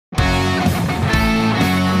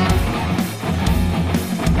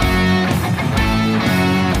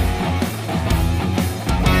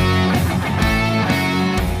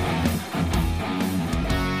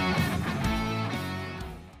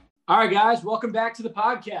right, guys, welcome back to the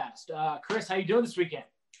podcast. Chris, how you doing this weekend?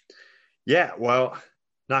 Yeah, well,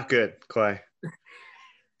 not good, Clay.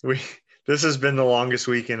 This has been the longest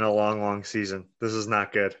week in a long season. This is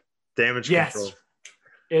not good. Damage Yes,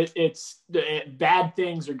 control. bad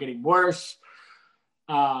things are getting worse.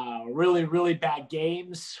 Really bad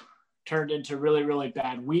games turned into really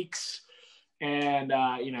bad weeks. And,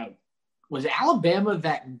 was Alabama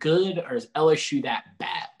that good or is LSU that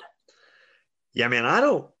bad? Yeah, man, I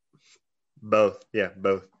don't – both. Yeah,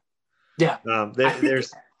 both. Yeah.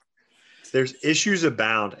 There's issues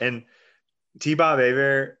abound. And T-Bob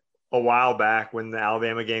Aver, a while back when the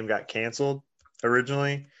Alabama game got canceled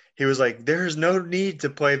originally, he was like, there's no need to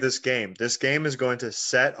play this game. This game is going to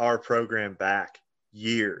set our program back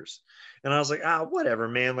years. And I was like, whatever,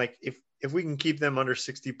 man. Like, if we can keep them under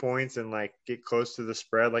 60 points and, like, get close to the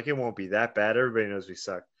spread, like, it won't be that bad. Everybody knows we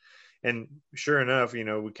suck. And sure enough,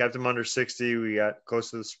 we kept them under 60. We got close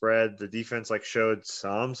to the spread. The defense, like, showed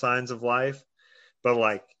some signs of life. But,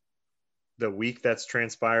 like, the week that's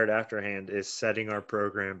transpired afterhand is setting our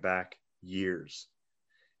program back years.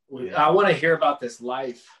 I want to hear about this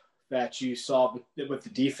life that you saw with the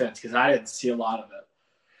defense because I didn't see a lot of it.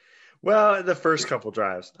 Well, the first couple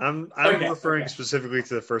drives. I'm referring specifically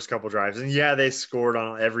to the first couple drives. And, yeah, they scored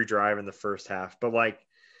on every drive in the first half. But, like,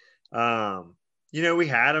 we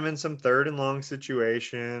had them in some third and long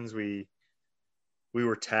situations. We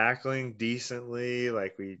were tackling decently.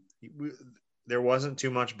 Like, there wasn't too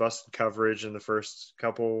much busted coverage in the first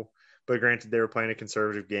couple. But, granted, they were playing a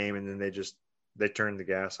conservative game, and then they turned the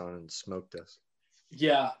gas on and smoked us.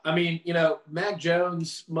 Yeah, I mean, Mac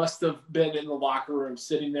Jones must have been in the locker room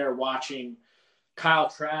sitting there watching Kyle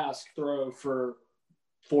Trask throw for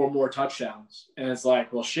 4 more touchdowns. And it's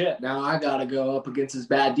like, well, shit, now I got to go up against his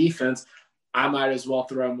bad defense. I might as well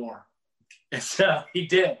throw more. And so he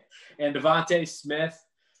did. And Devontae Smith,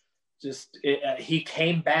 he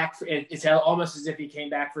came back. It's almost as if he came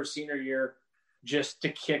back for senior year just to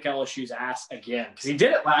kick LSU's ass again. Because he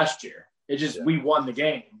did it last year. We won the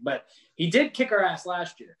game. But he did kick our ass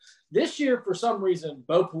last year. This year, for some reason,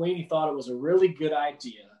 Bo Pelini thought it was a really good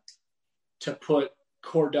idea to put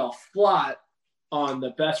Cordell Flott on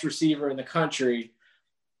the best receiver in the country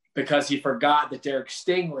because he forgot that Derek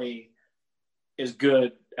Stingley is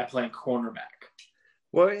good at playing cornerback.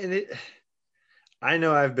 Well, I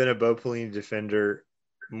know I've been a Bo Pelini defender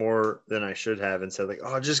more than I should have and said, like,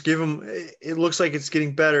 just give him – it looks like it's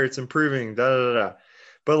getting better. It's improving, da-da-da-da.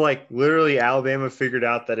 But, like, literally Alabama figured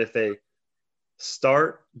out that if they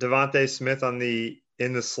start Devontae Smith in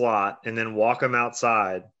the slot and then walk him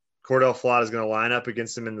outside, Cordell Flott is going to line up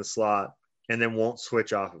against him in the slot and then won't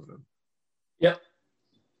switch off of him. Yep.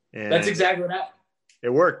 And that's exactly what happened.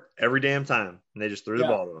 It worked every damn time, and they just threw the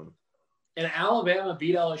ball to him. And Alabama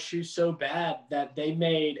beat LSU so bad that they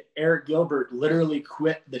made Eric Gilbert literally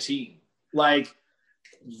quit the team. Like,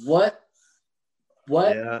 what?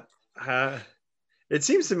 Yeah. It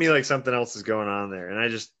seems to me like something else is going on there, and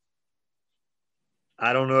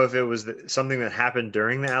I don't know if it was something that happened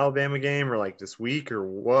during the Alabama game or like this week or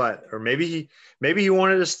what, or maybe he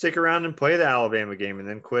wanted to stick around and play the Alabama game and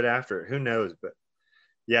then quit after it. Who knows? But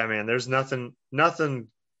yeah, man, there's nothing.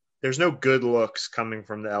 There's no good looks coming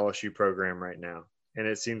from the LSU program right now, and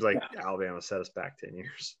it seems like Alabama set us back 10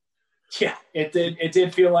 years. Yeah, it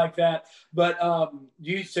did feel like that. But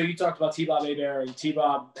you talked about T-Bob Aver, and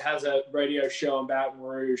T-Bob has a radio show in Baton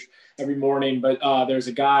Rouge every morning. But there's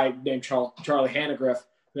a guy named Charlie Hannegriff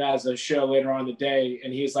who has a show later on in the day,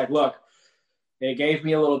 and he's like, look, they gave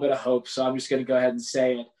me a little bit of hope, so I'm just going to go ahead and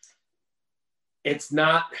say it. It's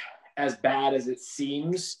not as bad as it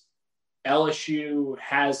seems. LSU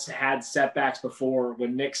has had setbacks before.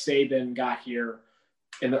 When Nick Saban got here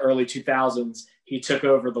in the early 2000s, he took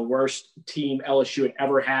over the worst team LSU had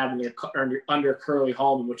ever had under Curly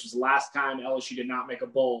Hallman, which was the last time LSU did not make a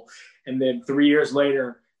bowl. And then 3 years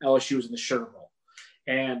later, LSU was in the Sugar Bowl.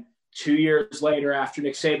 And 2 years later, after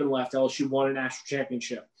Nick Saban left, LSU won a national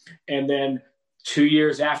championship. And then 2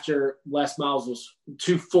 years after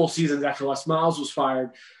 2 full seasons after Les Miles was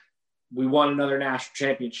fired, we won another national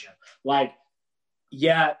championship. Like,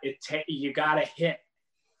 yeah, you got to hit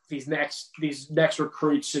these next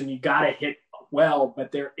recruits, and you got to hit well,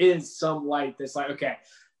 but there is some light that's like, okay,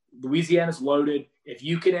 Louisiana's loaded. If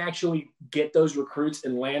you can actually get those recruits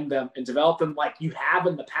and land them and develop them like you have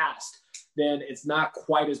in the past, then it's not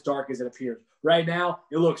quite as dark as it appears. Right now,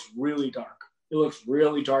 it looks really dark. It looks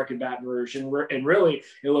really dark in Baton Rouge, and really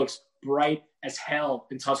it looks bright as hell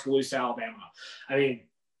in Tuscaloosa, Alabama. I mean,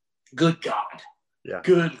 good God. Yeah.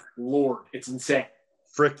 Good Lord. It's insane.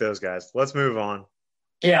 Frick those guys. Let's move on.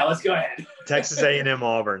 Yeah, let's go ahead. Texas A&M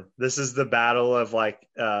Auburn. This is the battle of like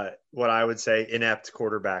what I would say inept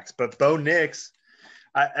quarterbacks. But Bo Nix,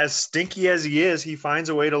 as stinky as he is, he finds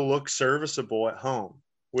a way to look serviceable at home,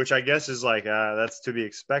 which I guess is like that's to be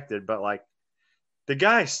expected. But like the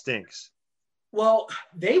guy stinks. Well,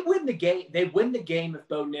 they win the game. They win the game if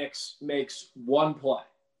Bo Nix makes one play.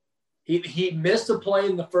 He missed a play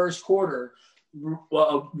in the first quarter.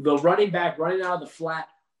 The running back running out of the flat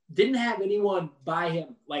didn't have anyone by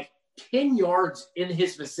him like 10 yards in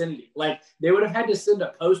his vicinity. Like they would have had to send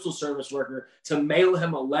a postal service worker to mail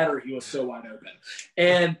him a letter. He was so wide open.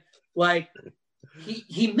 And like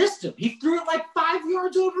he missed him. He threw it like 5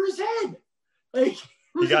 yards over his head. Like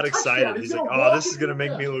he got excited. He's like, oh, this is going to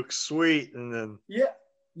make me look sweet. And then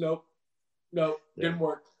Nope, didn't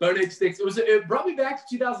work. Bo Nix stinks. It brought me back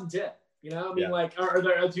to 2010. You know, I mean, like, or the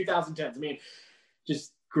 2010s. I mean,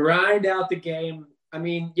 just grind out the game. I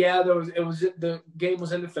mean, yeah, the game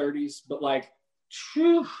was in the 30s, but like,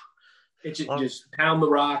 whew, it just pound the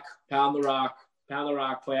rock,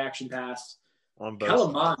 play action pass. On both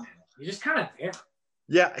Kellen Mond, he's just kind of there.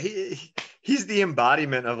 Yeah, he's the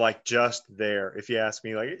embodiment of like just there. If you ask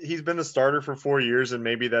me, like he's been the starter for 4 years, and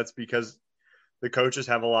maybe that's because the coaches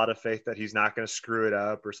have a lot of faith that he's not going to screw it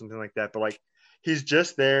up or something like that. But like, he's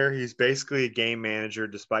just there. He's basically a game manager,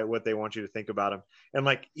 despite what they want you to think about him. And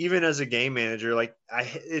like, even as a game manager, like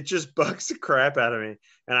it just bugs the crap out of me.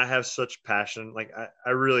 And I have such passion. Like I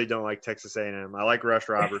really don't like Texas A&M. I like Rush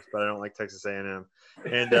Roberts, but I don't like Texas A&M.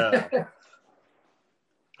 And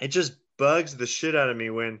it just bugs the shit out of me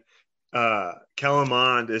when Kellen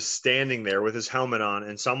Mond is standing there with his helmet on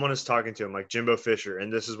and someone is talking to him like Jimbo Fisher.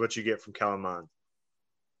 And this is what you get from Kellen Mond.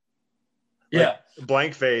 Like,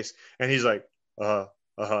 blank face. And he's like,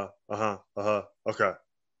 okay. And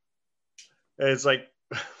it's like,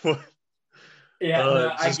 what?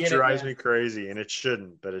 Yeah, it just drives me crazy, and it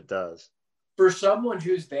shouldn't, but it does. For someone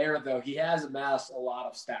who's there, though, he has amassed a lot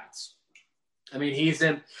of stats. I mean,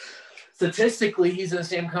 statistically, he's in the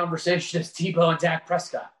same conversation as Tebow and Dak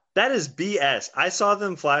Prescott. That is BS. I saw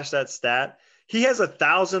them flash that stat. He has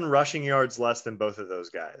 1,000 rushing yards less than both of those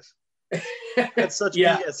guys. That's such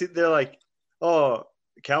BS. They're like, oh,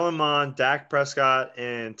 Kellen Mond, Dak Prescott,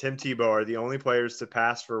 and Tim Tebow are the only players to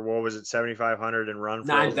pass for, what was it, 7,500 and run for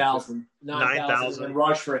 9,000. 9,000 and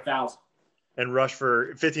rush for 1,000. And rush for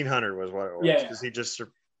 1,500 was what it was. Because he just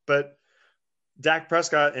 – but Dak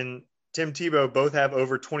Prescott and Tim Tebow both have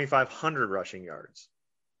over 2,500 rushing yards.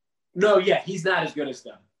 No, he's not as good as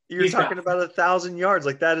them. You're talking about 1,000 yards.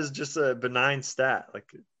 Like, that is just a benign stat.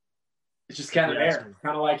 Like, it's just kind of there,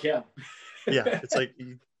 kind of like him. Yeah, it's like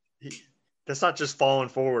that's not just falling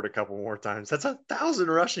forward a couple more times. That's 1,000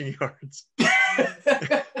 rushing yards.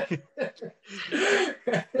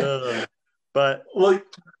 But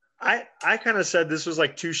I kind of said this was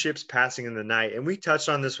like two ships passing in the night, and we touched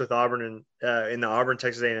on this with Auburn and in the Auburn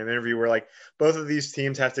Texas A&M interview, where like both of these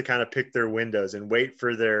teams have to kind of pick their windows and wait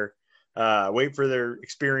for their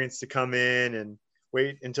experience to come in and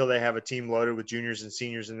wait until they have a team loaded with juniors and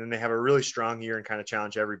seniors, and then they have a really strong year and kind of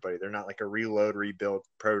challenge everybody. They're not like a rebuild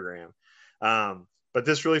program. But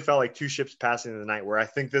this really felt like two ships passing in the night, where I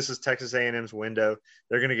think this is Texas A&M's window.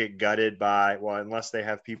 They're going to get gutted by, well, unless they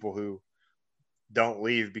have people who don't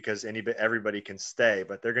leave because everybody can stay,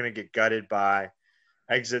 but they're going to get gutted by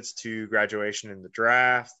exits to graduation in the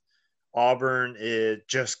draft. Auburn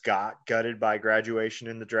just got gutted by graduation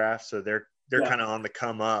in the draft, so they're kind of on the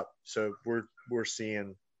come up. So we're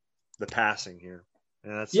seeing the passing here.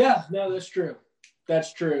 And that's true.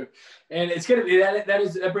 That's true. And it's going to be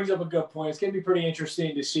that brings up a good point. It's going to be pretty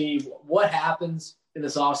interesting to see what happens in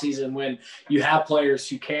this offseason when you have players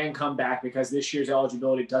who can come back, because this year's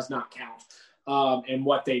eligibility does not count, and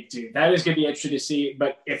what they do. That is going to be interesting to see.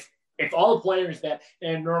 But if all the players that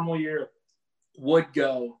in a normal year would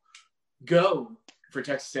go for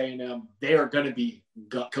Texas A&M, they are going to be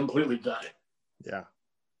completely gutted. Yeah.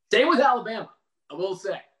 Same with Alabama, I will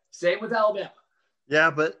say. Same with Alabama. Yeah,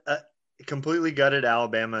 but completely gutted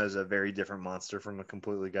Alabama is a very different monster from a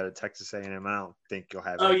completely gutted Texas A&M. I don't think you'll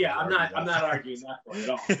have. Oh yeah, I'm not arguing that point at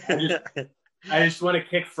all. I just want to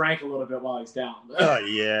kick Frank a little bit while he's down. Oh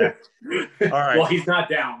yeah. All right. Well, he's not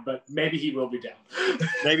down, but maybe he will be down.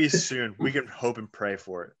 Maybe soon. We can hope and pray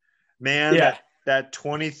for it. Man, that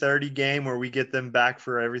 2030 game where we get them back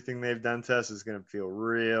for everything they've done to us is going to feel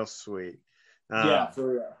real sweet.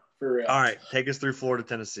 For real. All right, take us through Florida,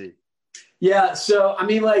 Tennessee. Yeah, so I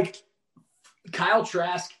mean, like, Kyle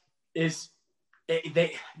Trask with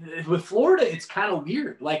Florida, it's kind of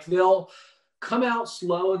weird. Like, they'll come out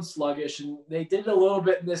slow and sluggish, and they did it a little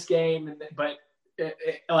bit in this game, and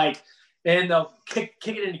they'll kick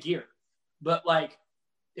it into gear. But like,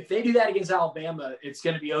 if they do that against Alabama, it's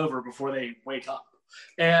going to be over before they wake up.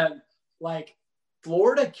 And like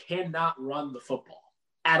Florida cannot run the football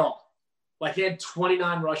at all. Like they had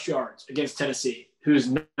 29 rush yards against Tennessee, who's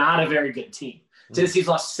not a very good team. Tennessee's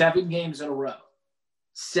lost 7 games in a row.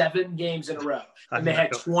 7 games in a row. And they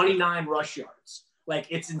had 29 rush yards. Like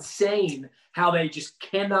it's insane how they just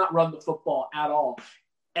cannot run the football at all.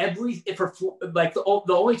 The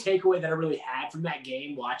only takeaway that I really had from that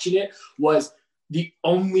game watching it was the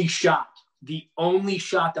only shot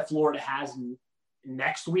that Florida has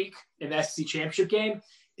next week in the SEC championship game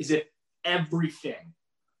is if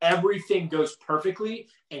everything goes perfectly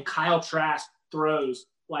and Kyle Trask throws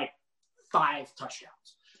like 5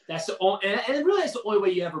 touchdowns. That's the only, and really that's the only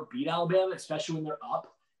way you ever beat Alabama, especially when they're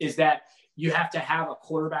up, is that you have to have a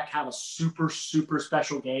quarterback have a super, super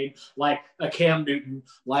special game, like a Cam Newton,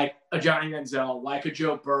 like a Johnny Manziel, like a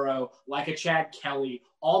Joe Burrow, like a Chad Kelly.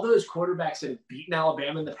 All those quarterbacks that have beaten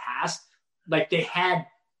Alabama in the past, like they had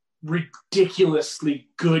ridiculously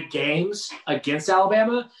good games against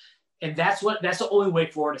Alabama. And that's the only way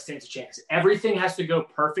Florida stands a chance. Everything has to go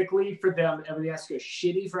perfectly for them. Everything has to go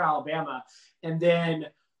shitty for Alabama. And then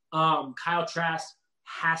Kyle Trask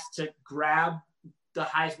has to grab the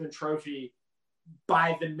Heisman Trophy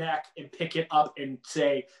by the neck and pick it up and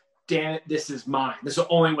say, damn it, this is mine. This is the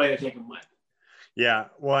only way that they can win. Yeah,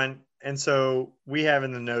 one. And so we have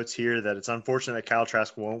in the notes here that it's unfortunate that Kyle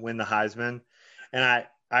Trask won't win the Heisman. And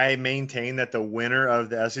I maintain that the winner of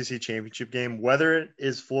the SEC championship game, whether it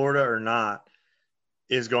is Florida or not,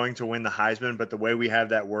 is going to win the Heisman. But the way we have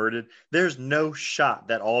that worded, there's no shot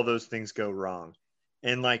that all those things go wrong.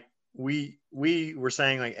 And like we were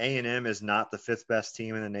saying, like A&M is not the 5th best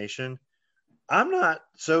team in the nation. I'm not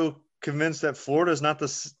so convinced that Florida is not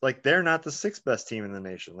they're not the 6th best team in the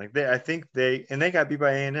nation. Like I think they got beat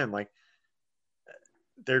by A&M. Like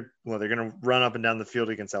they're going to run up and down the field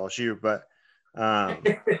against LSU, but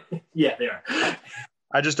yeah, they are.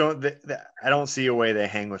 I just don't see a way they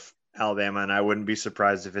hang with Alabama, and I wouldn't be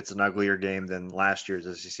surprised if it's an uglier game than last year's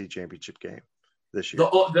SEC championship game this year.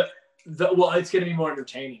 Well, it's going to be more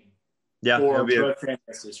entertaining. Yeah, for both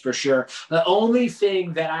franchises, for sure. The only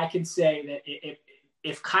thing that I can say that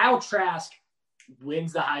if Kyle Trask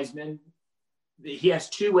wins the Heisman, he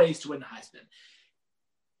has 2 ways to win the Heisman.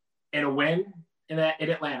 And a win in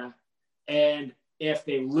Atlanta, and if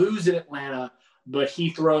they lose in Atlanta, but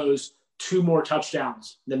he throws 2 more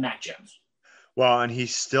touchdowns than Mac Jones. Well, and he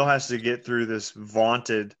still has to get through this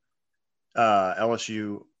vaunted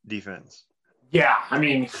LSU defense. Yeah, I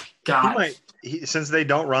mean, God. Since they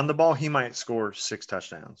don't run the ball, he might score 6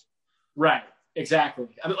 touchdowns. Right, exactly.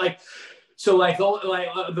 I mean,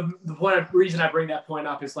 the reason I bring that point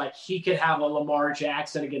up is like he could have a Lamar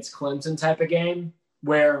Jackson against Clemson type of game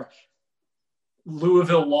where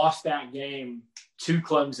Louisville lost that game to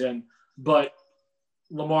Clemson, but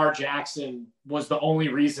Lamar Jackson was the only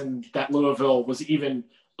reason that Louisville was even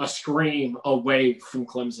a scream away from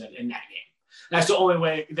Clemson in that game. That's the only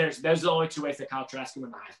way. There's the only 2 ways that Kyle Trask can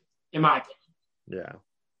win the Heisman, in my opinion.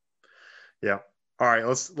 Yeah. All right.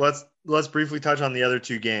 Let's briefly touch on the other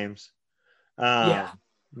 2 games.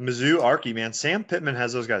 Mizzou Archie, man. Sam Pittman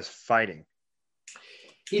has those guys fighting.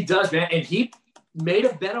 He does, man, and he made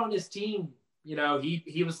a bet on his team. You know,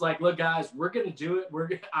 he was like, "Look, guys, we're gonna do it.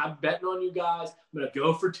 I'm betting on you guys. I'm gonna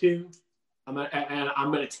go for 2. I'm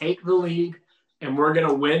gonna take the lead, and we're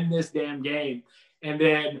gonna win this damn game." And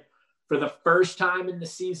then, for the first time in the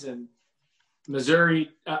season,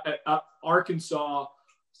 Arkansas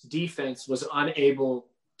defense was unable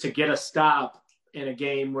to get a stop in a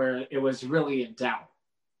game where it was really in doubt.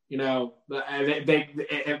 You know,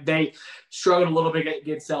 they struggled a little bit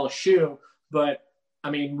against LSU, but I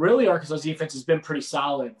mean, really, Arkansas' defense has been pretty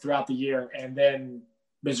solid throughout the year. And then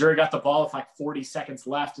Missouri got the ball with like 40 seconds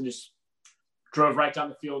left and just drove right down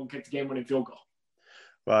the field and kicked the game-winning field goal.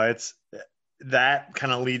 Well, that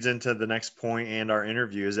kind of leads into the next point and our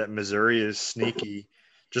interview is that Missouri is sneaky.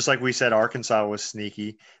 Just like we said, Arkansas was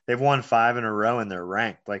sneaky. They've won 5 in a row and they're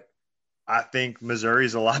ranked. Like, I think Missouri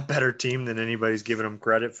is a lot better team than anybody's giving them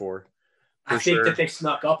credit for. I think that they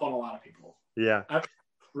snuck up on a lot of people. Yeah.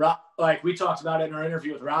 Like we talked about it in our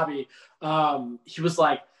interview with Robbie. He was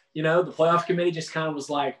like, you know, the playoff committee just kind of was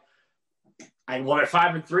like, they're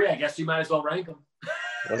 5-3. I guess you might as well rank them.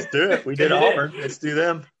 Let's do it. We did Auburn. Let's do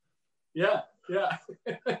them. Yeah. But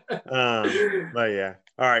yeah.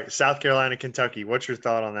 All right. South Carolina, Kentucky. What's your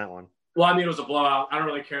thought on that one? Well, I mean, it was a blowout. I don't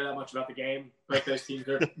really care that much about the game. Like those teams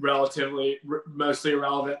are mostly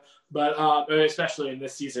irrelevant, but especially in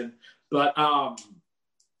this season. But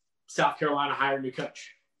South Carolina hired a new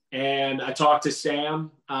coach. And I talked to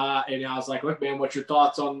Sam, and I was like, look, man, what's your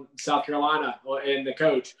thoughts on South Carolina and the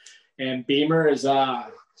coach? And Beamer is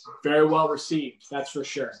very well received. That's for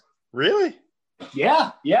sure. Really?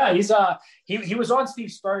 Yeah. He's he was on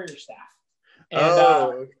Steve Spurrier's staff.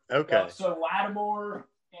 And, okay. So Lattimore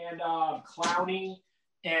and Clowney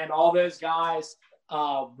and all those guys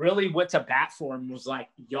really went to bat for him. Was like,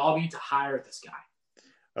 y'all need to hire this guy.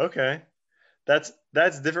 Okay, that's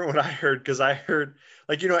different what I heard, because I heard,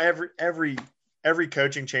 like, every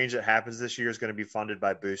coaching change that happens this year is going to be funded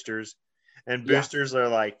by boosters, and boosters are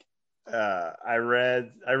like, I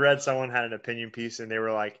read someone had an opinion piece, and they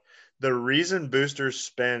were like, the reason boosters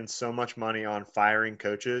spend so much money on firing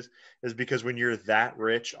coaches is because when you're that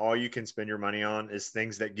rich, all you can spend your money on is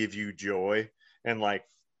things that give you joy, and like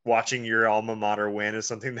watching your alma mater win is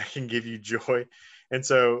something that can give you joy. And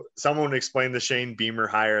so someone explained the Shane Beamer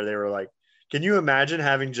hire. They were like, can you imagine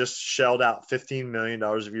having just shelled out $15 million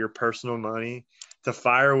of your personal money to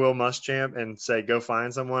fire Will Muschamp and say, go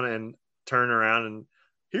find someone, and turn around and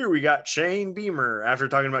here we got Shane Beamer, after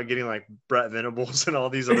talking about getting like Brett Venables and all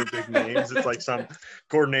these other big names. It's like some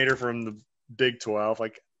coordinator from the Big 12.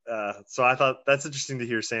 Like, so I thought that's interesting to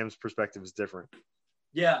hear. Sam's perspective is different.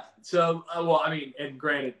 Yeah. So, well, I mean, and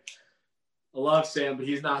granted, I love Sam, but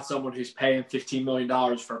he's not someone who's paying $15 million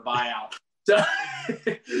for a buyout.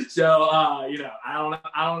 So, I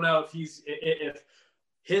don't know if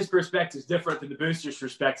his perspective is different than the boosters'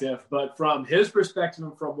 perspective, but from his perspective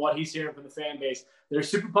and from what he's hearing from the fan base, they're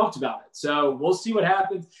super pumped about it. So we'll see what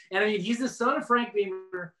happens. And I mean, he's the son of Frank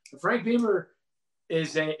Beamer. Frank Beamer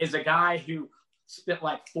is a guy who spent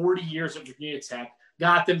like 40 years at Virginia Tech,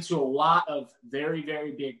 got them to a lot of very,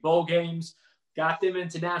 very big bowl games, got them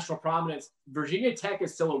into national prominence. Virginia Tech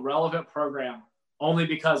is still a relevant program only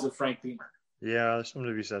because of Frank Beamer. Yeah, there's something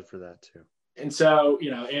to be said for that too. And so,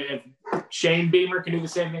 if Shane Beamer can do the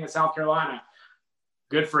same thing in South Carolina,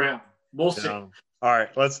 good for him. We'll see. All right,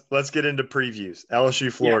 let's get into previews.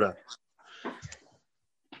 LSU, Florida. Yeah.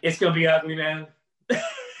 It's gonna be ugly, man.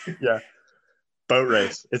 Yeah, boat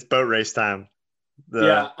race. It's boat race time.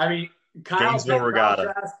 I mean, Gainesville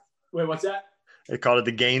Regatta. Wait, what's that? They called it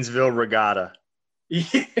the Gainesville Regatta.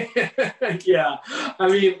 Yeah. I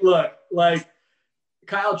mean, look, like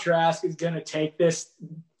Kyle Trask is gonna take this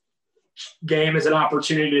game as an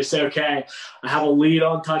opportunity to say, okay, I have a lead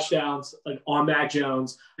on touchdowns on Mac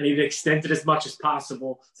Jones. I need to extend it as much as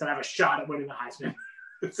possible so I have a shot at winning the Heisman.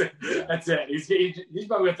 That's it. He's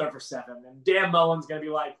probably going to throw for 7. And Dan Mullen's going to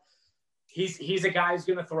be like, he's a guy who's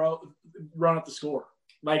going to run up the score.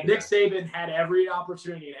 Like Nick Saban had every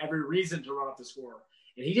opportunity and every reason to run up the score,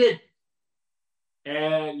 and he did.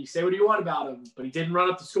 And you say what you want about him, but he didn't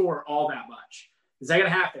run up the score all that much. Is that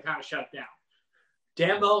going to have to kind of shut it down?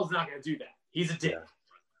 Dan Mullen's not going to do that. He's a dick.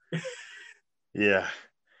 Yeah.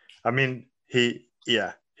 I mean, he's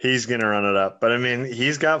going to run it up. But, I mean,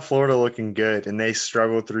 he's got Florida looking good, and they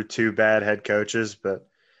struggled through 2 bad head coaches, but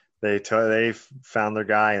they found their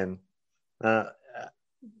guy, and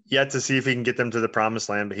yet to see if he can get them to the promised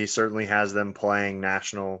land, but he certainly has them playing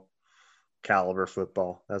national caliber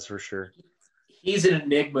football. That's for sure. He's an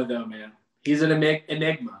enigma, though, man. He's an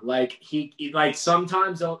enigma. Like he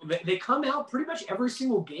sometimes they come out pretty much every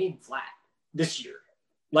single game flat this year.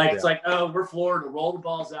 It's like, oh, we're Florida, roll the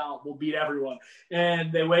balls out, we'll beat everyone.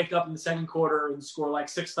 And they wake up in the second quarter and score like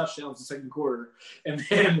 6 touchdowns in the second quarter, and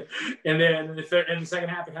then in the second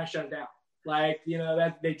half they kind of shut it down.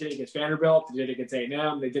 That they did it against Vanderbilt, they did it against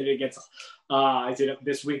A&M, they did it against I did it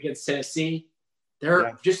this week against Tennessee.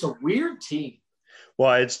 They're just a weird team.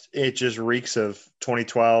 Well, it just reeks of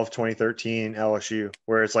 2012, 2013 LSU,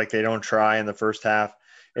 where it's like they don't try in the first half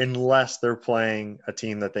unless they're playing a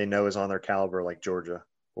team that they know is on their caliber, like Georgia,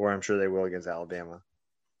 or I'm sure they will against Alabama.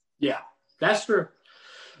 Yeah, that's true.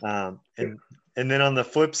 And then on the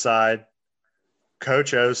flip side,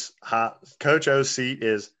 Coach O's seat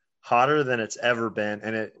is hotter than it's ever been,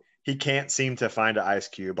 and he can't seem to find an ice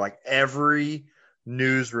cube. Like every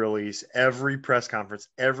news release, every press conference,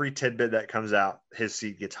 every tidbit that comes out, his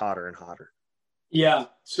seat gets hotter and hotter. Yeah.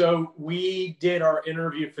 So we did our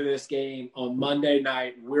interview for this game on Monday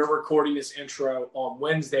night. We're recording this intro on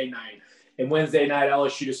Wednesday night. And Wednesday night,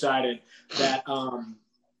 LSU decided that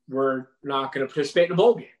we're not going to participate in a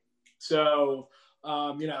bowl game. So,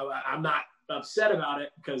 I'm not upset about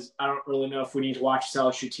it because I don't really know if we need to watch this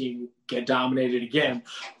LSU team get dominated again.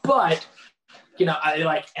 But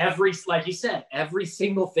like you said, every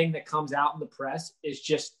single thing that comes out in the press is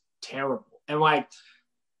just terrible. And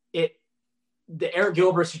the Eric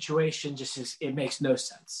Gilbert situation it makes no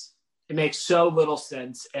sense. It makes so little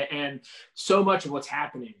sense. And so much of what's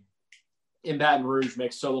happening in Baton Rouge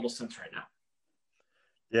makes so little sense right now.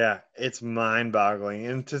 Yeah, it's mind-boggling.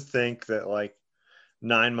 And to think that like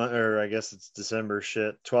 9 months, or I guess it's December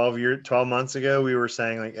shit, 12 months ago, we were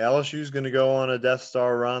saying like LSU's going to go on a Death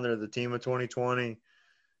Star run. They're the team of 2020.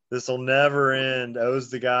 This will never end. O's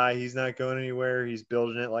the guy. He's not going anywhere. He's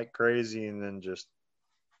building it like crazy, and then just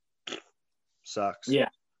sucks. Yeah,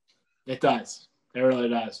 it does. It really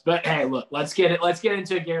does. But hey, look, let's get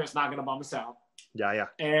into a game that's not going to bum us out. Yeah.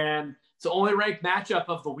 And it's the only ranked matchup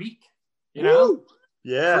of the week. You know? Woo!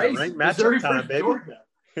 Yeah, crazy. ranked Missouri matchup time, versus baby.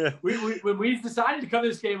 Georgia. When we decided to cover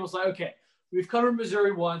this game, it was like, okay, we've covered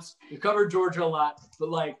Missouri once, we've covered Georgia a lot, but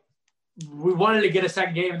like we wanted to get a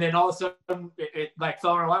second game, and then all of a sudden it like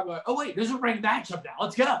fell on our lap. We're like, oh wait, there's a ranked matchup now.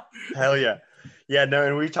 Let's go. Hell yeah. Yeah, no,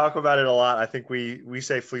 and we talk about it a lot. I think we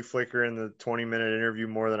say flea flicker in the 20-minute interview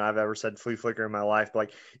more than I've ever said flea flicker in my life. But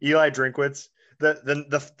like Eli Drinkwitz,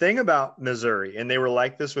 the thing about Missouri, and they were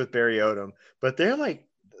like this with Barry Odom, but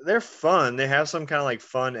they're fun. They have some kind of like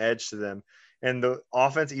fun edge to them. And the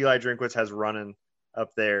offense Eli Drinkwitz has running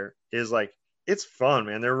up there is like, it's fun,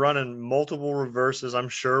 man. They're running multiple reverses. I'm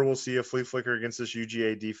sure we'll see a flea flicker against this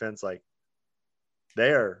UGA defense. Like,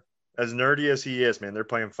 they are, as nerdy as he is, man, they're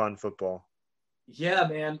playing fun football. Yeah,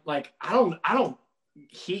 man. Like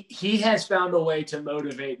he has found a way to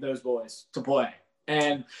motivate those boys to play.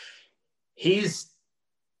 And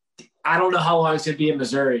I don't know how long he's going to be in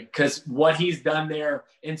Missouri, because what he's done there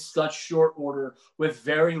in such short order with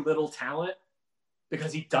very little talent,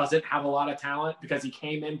 because he doesn't have a lot of talent, because he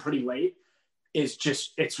came in pretty late,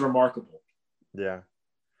 it's remarkable. Yeah.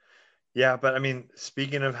 Yeah, but I mean,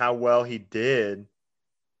 speaking of how well he did,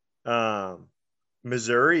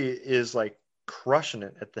 Missouri is like crushing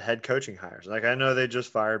it at the head coaching hires. Like, I know they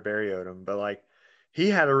just fired Barry Odom, but like he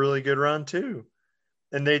had a really good run too.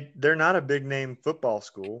 And they're not a big name football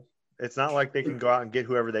school. It's not like they can go out and get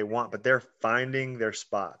whoever they want, but they're finding their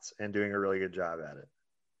spots and doing a really good job at it.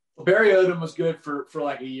 Barry Odom was good for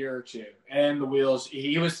like a year or two, and the wheels.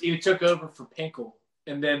 He took over for Pinkel,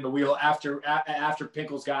 and then the wheel after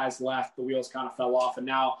Pinkel's guys left, the wheels kind of fell off, and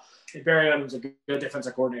now Barry Odom's a good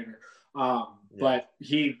defensive coordinator. But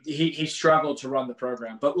he struggled to run the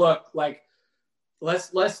program. But look, like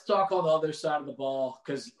let's talk on the other side of the ball,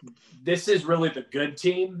 because this is really the good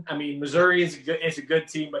team. I mean, Missouri is a good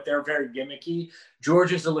team, but they're very gimmicky.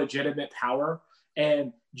 Georgia's a legitimate power,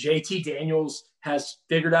 and JT Daniels has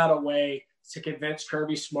figured out a way to convince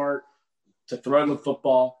Kirby Smart to throw the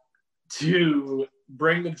football, to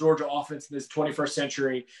bring the Georgia offense in this 21st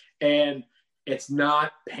century, and it's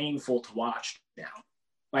not painful to watch now.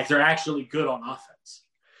 Like, they're actually good on offense.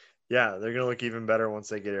 Yeah, they're going to look even better once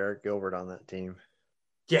they get Eric Gilbert on that team.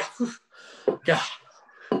 Yeah. God.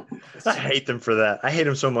 I hate them for that. I hate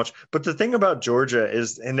them so much. But the thing about Georgia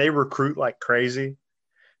is, and they recruit like crazy.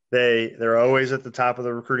 They're always at the top of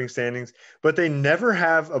the recruiting standings, but they never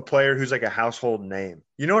have a player who's like a household name.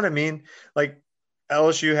 You know what I mean? Like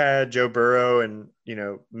LSU had Joe Burrow and,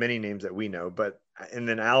 many names that we know, and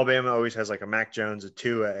then Alabama always has like a Mac Jones, a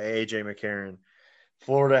Tua, a AJ McCarron.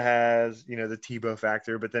 Florida has, the Tebow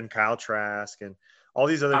factor, but then Kyle Trask and all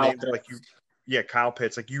these other names Kyle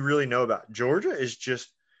Pitts, like you really know about. Georgia is just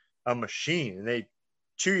a machine, and they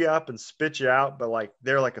chew you up and spit you out, but like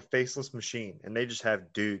they're like a faceless machine, and they just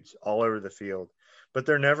have dudes all over the field, but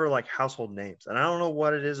they're never like household names. And I don't know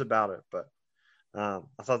what it is about it, but I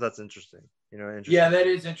thought that's interesting. Yeah, that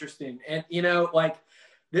is interesting. And like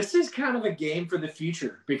this is kind of a game for the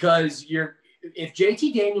future, because if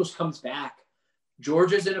JT Daniels comes back,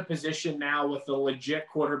 Georgia's in a position now with a legit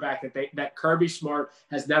quarterback that Kirby Smart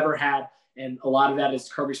has never had, and a lot of that is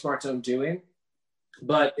Kirby Smart's own doing.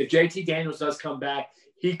 But if JT Daniels does come back,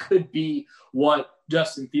 he could be what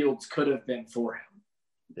Justin Fields could have been for him.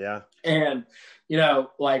 Yeah. And,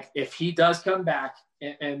 like if he does come back,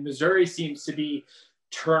 and Missouri seems to be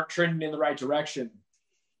trending in the right direction,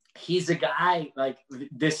 he's a guy, like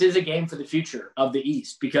this is a game for the future of the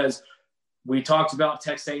East, because we talked about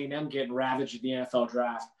Texas A&M getting ravaged in the NFL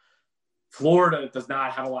draft. Florida does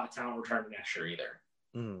not have a lot of talent returning next year either.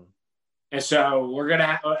 Mm. And so we're going to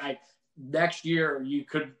have next year, you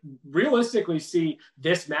could realistically see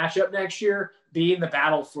this matchup next year being the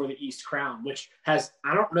battle for the East crown, which has,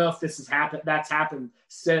 I don't know if this has happened. That's happened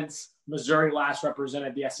since Missouri last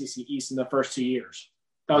represented the SEC East in the first 2 years.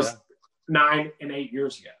 That was 9 and 8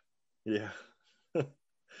 years ago. Yeah.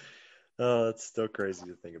 Oh, that's still crazy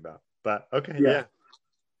to think about. But okay, yeah.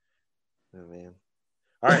 Oh man.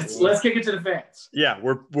 All right, let's kick it to the fans. Yeah,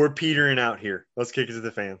 we're petering out here. Let's kick it to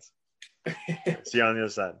the fans. See you on the other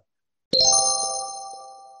side.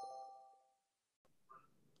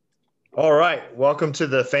 All right, welcome to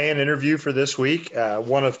the fan interview for this week.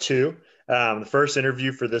 One of two. The first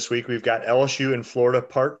interview for this week, we've got LSU in Florida,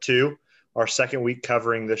 part 2. Our second week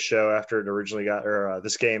covering this show after it originally got,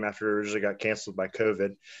 this game after it originally got canceled by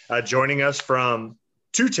COVID. Joining us from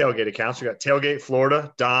 2 tailgate accounts, we got Tailgate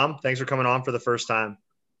Florida. Dom, thanks for coming on for the first time.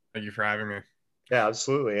 Thank you for having me. Yeah,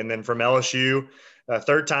 absolutely. And then from LSU,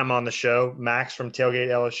 third time on the show, Max from Tailgate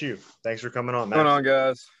LSU. Thanks for coming on, Max. What's going on,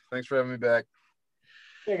 guys? Thanks for having me back.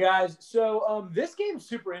 Hey, guys. So this game's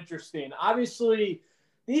super interesting. Obviously,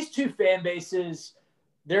 these two fan bases,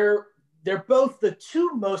 they're both the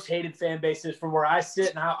 2 most hated fan bases from where I sit,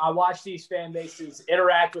 and I watch these fan bases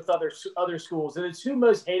interact with other schools. They're the 2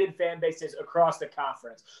 most hated fan bases across the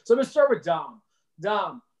conference. So I'm going to start with Dom.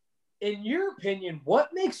 Dom, in your opinion, what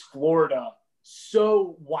makes Florida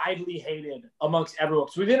so widely hated amongst everyone?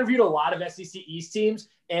 So we've interviewed a lot of SEC East teams,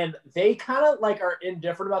 and they kind of like are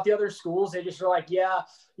indifferent about the other schools. They just are like, yeah,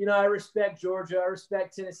 I respect Georgia, I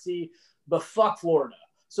respect Tennessee, but fuck Florida.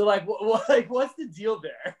 So what's the deal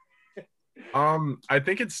there? I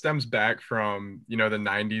think it stems back from, the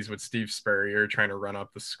 90s with Steve Spurrier trying to run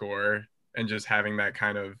up the score and just having that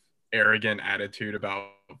kind of arrogant attitude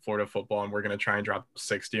about Florida football, and we're going to try and drop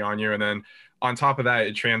 60 on you. And then on top of that,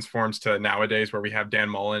 it transforms to nowadays where we have Dan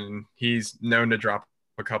Mullen, and he's known to drop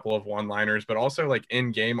a couple of one-liners, but also like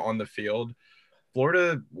in game on the field,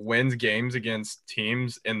 Florida wins games against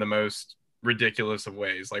teams in the most ridiculous of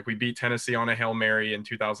ways. Like we beat Tennessee on a Hail Mary in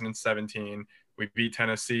 2017. We beat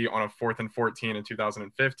Tennessee on a 4th and 14 in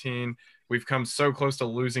 2015. We've come so close to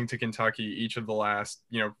losing to Kentucky each of the last,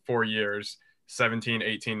 4 years, 17,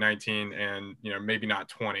 18, 19, and, maybe not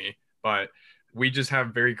 20. But we just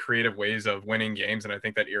have very creative ways of winning games, and I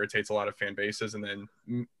think that irritates a lot of fan bases, and then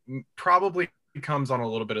probably comes on a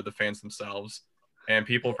little bit of the fans themselves, and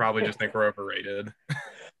people probably just think we're overrated.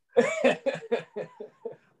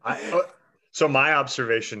 So my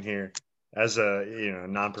observation here as a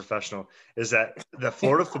non-professional is that the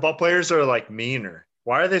Florida football players are like meaner.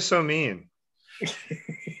 Why are they so mean?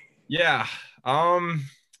 Yeah.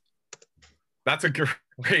 That's a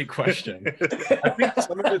great question. I think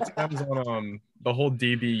some of it depends on the whole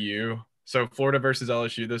DBU. So Florida versus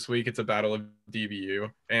LSU this week, it's a battle of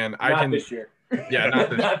DBU. And this year. Yeah,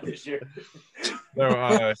 not this year.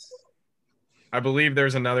 So I believe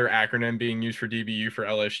there's another acronym being used for DBU for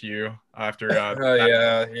LSU after.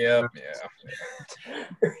 Yeah.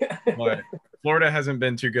 But Florida hasn't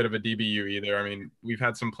been too good of a DBU either. I mean, we've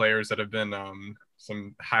had some players that have been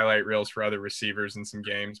some highlight reels for other receivers in some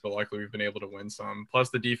games, but luckily we've been able to win some. Plus,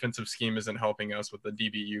 the defensive scheme isn't helping us with the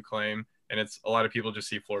DBU claim, and it's a lot of people just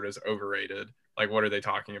see Florida as overrated. Like, what are they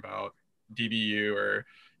talking about? DBU or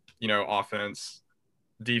offense,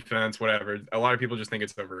 defense, whatever. A lot of people just think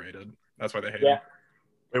it's overrated. That's why they hate it.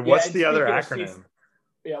 Wait, what's the other acronym?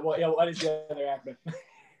 What is the other acronym?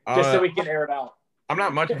 Just so we can air it out. I'm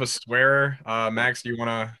not much of a swearer. Max, do you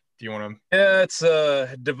wanna? Yeah, it's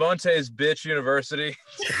Devontae's bitch university.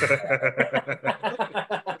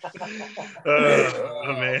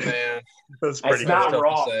 Oh man, that's not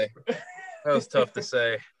wrong. That was tough to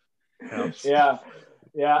say. Yeah.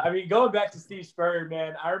 I mean, going back to Steve Spurrier,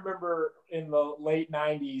 man, I remember in the late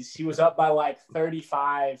 90s, he was up by like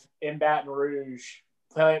 35 in Baton Rouge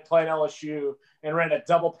playing LSU and ran a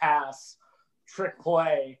double pass trick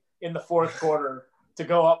play in the 4th quarter to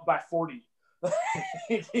go up by 40. I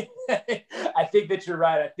think that you're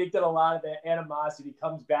right. I think that a lot of the animosity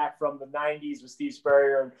comes back from the 90s with Steve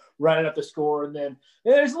Spurrier and running up the score. And then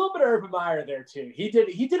there's a little bit of Urban Meyer there too. He did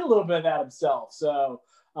a little bit of that himself. So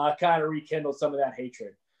kind of rekindled some of that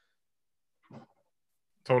hatred.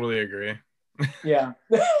 Totally agree. Yeah.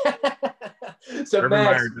 So Urban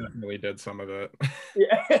Max, Meyer definitely did some of it.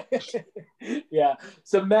 Yeah. Yeah.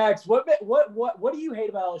 So Max, what do you hate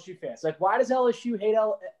about LSU fans? Like, why does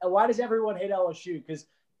everyone hate LSU? Because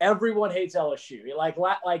everyone hates LSU. Like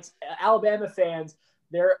Alabama fans,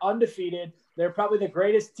 they're undefeated. They're probably the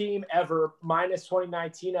greatest team ever, minus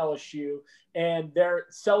 2019 LSU, and they're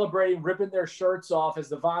celebrating, ripping their shirts off as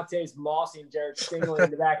Devontae's mossing Jared Stingley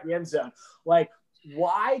in the back of the end zone. Like,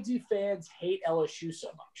 why do fans hate LSU so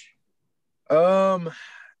much?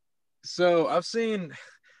 So I've seen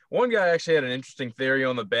one guy actually had an interesting theory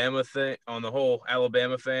on the Bama thing, on the whole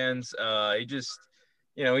Alabama fans.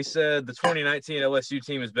 He said the 2019 LSU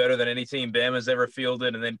team is better than any team Bama's ever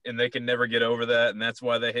fielded, and they can never get over that, and that's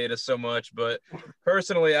why they hate us so much. But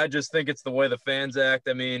personally, I just think it's the way the fans act.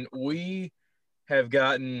 I mean, we have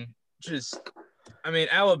gotten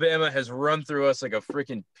Alabama has run through us like a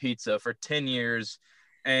freaking pizza for 10 years,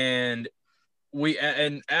 and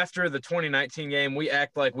after the 2019 game, we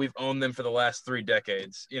act like we've owned them for the last 3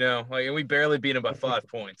 decades, and we barely beat them by 5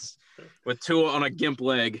 points with Tua on a gimp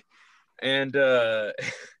leg. And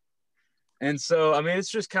And so, I mean,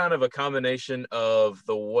 it's just kind of a combination of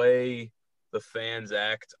the way the fans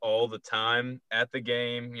act all the time at the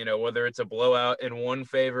game, you know, whether it's a blowout in one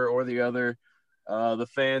favor or the other. The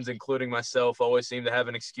fans, including myself, always seem to have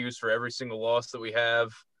an excuse for every single loss that we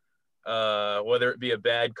have, whether it be a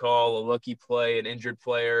bad call, a lucky play, an injured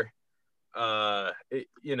player. LSU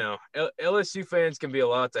fans can be a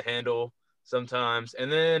lot to handle sometimes.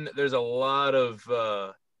 And then there's a lot of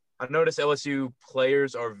I notice LSU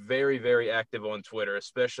players are very, very active on Twitter,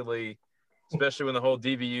 especially when the whole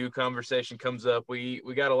DVU conversation comes up. We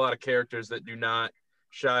got a lot of characters that do not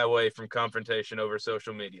shy away from confrontation over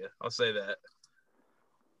social media. I'll say that.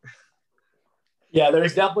 Yeah,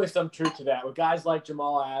 there's definitely some truth to that. With guys like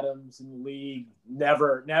Jamal Adams in the league,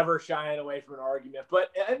 never shying away from an argument. But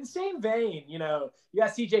in the same vein, you know, you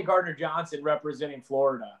got C.J. Gardner-Johnson representing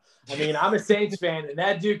Florida. I mean, I'm a Saints fan, and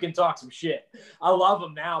that dude can talk some shit. I love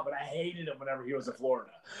him now, but I hated him whenever he was in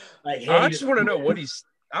Florida. I just want to know what he's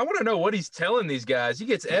 – I want to know what he's telling these guys. He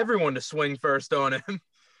gets everyone to swing first on him.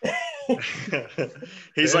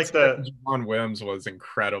 He's like the – Javon Wims was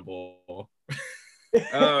incredible.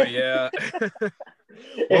 Oh, yeah.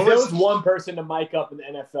 If there was one person to mic up in the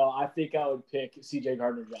NFL, I think I would pick C.J.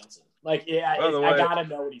 Gardner-Johnson. I got to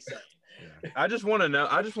know what he's saying. I just want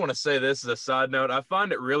to say this as a side note. I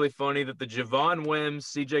find it really funny that the Javon Wims,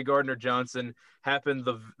 C.J. Gardner-Johnson happened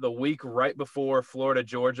the week right before Florida,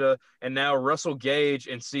 Georgia, and now Russell Gage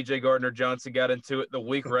and C.J. Gardner-Johnson got into it the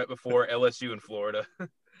week right before LSU and Florida.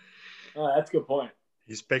 Oh, that's a good point.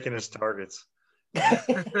 He's picking his targets.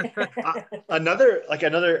 Another I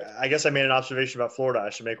guess I made an observation about Florida. I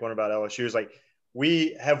should make one about LSU. Is like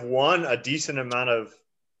we have won a decent amount of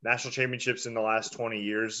national championships in the last 20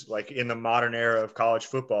 years, like in the modern era of college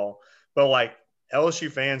football. But like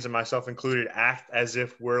LSU fans and myself included act as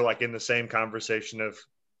if we're like in the same conversation of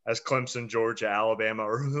as Clemson, Georgia, Alabama,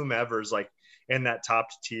 or whomever is like in that top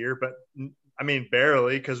tier. But I mean,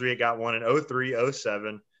 barely, because we got one in 03,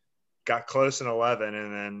 07. Got close in 11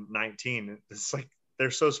 and then 19. It's like they're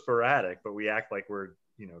so sporadic, but we act like we're,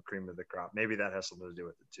 you know, cream of the crop. Maybe that has something to do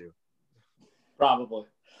with it too. Probably.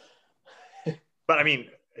 But I mean,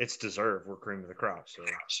 it's deserved. We're cream of the crop. So.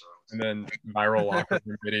 And then viral locker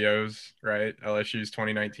room videos, right? LSU's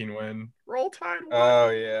 2019 win. Roll Tide. Oh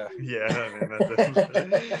yeah. Yeah, man,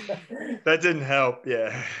 that didn't help.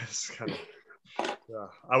 Yeah, it's kind of.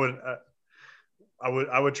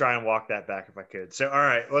 I would try and walk that back if I could. So, all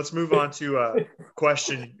right, let's move on to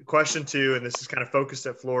question 2, and this is kind of focused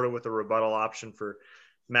at Florida with a rebuttal option for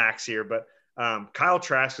Max here. But Kyle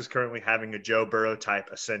Trask is currently having a Joe Burrow type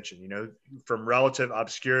ascension. You know, from relative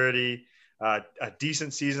obscurity, a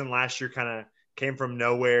decent season last year, kind of came from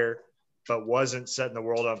nowhere, but wasn't setting the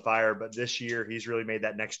world on fire. But this year, he's really made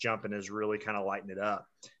that next jump and is really kind of lighting it up.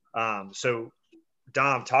 So,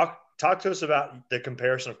 Dom, talk to us about the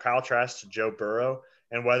comparison of Kyle Trask to Joe Burrow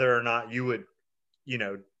and whether or not you would, you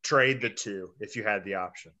know, trade the two if you had the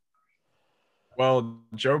option. Well,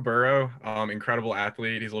 Joe Burrow, incredible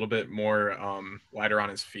athlete. He's a little bit more lighter on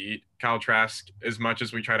his feet. Kyle Trask, as much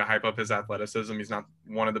as we try to hype up his athleticism, he's not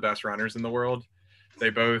one of the best runners in the world. They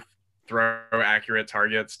both throw accurate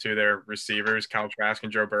targets to their receivers. Kyle Trask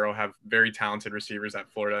and Joe Burrow have very talented receivers at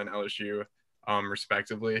Florida and LSU,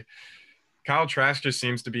 respectively. Kyle Trask just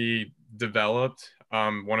seems to be developed.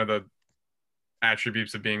 One of the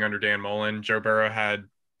attributes of being under Dan Mullen, Joe Burrow had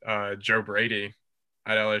Joe Brady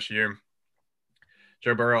at LSU.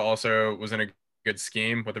 Joe Burrow also was in a good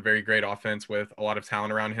scheme with a very great offense with a lot of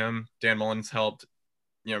talent around him. Dan Mullen's helped,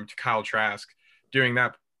 you know, Kyle Trask doing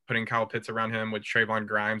that, putting Kyle Pitts around him with Trayvon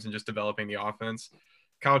Grimes and just developing the offense.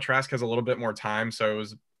 Kyle Trask has a little bit more time. So it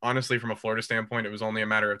was honestly, from a Florida standpoint, it was only a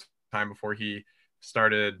matter of time before he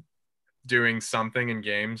started doing something in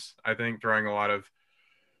games. I think throwing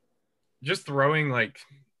like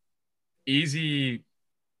easy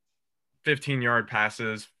 15-yard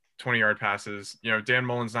passes, 20-yard passes. You know, Dan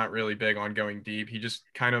Mullen's not really big on going deep. He just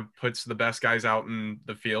kind of puts the best guys out in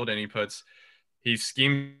the field, and he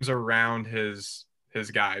schemes around his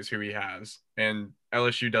guys who he has. And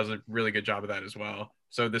LSU does a really good job of that as well.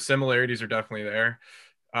 So the similarities are definitely there.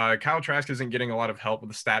 Kyle Trask isn't getting a lot of help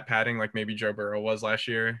with the stat padding like maybe Joe Burrow was last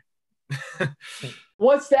year.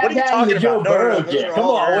 What's that padding to Joe Burrow get? Come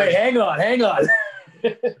on, wait, hang on.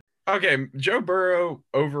 Okay, Joe Burrow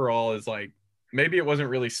overall is like, maybe it wasn't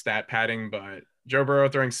really stat padding, but Joe Burrow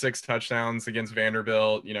throwing 6 touchdowns against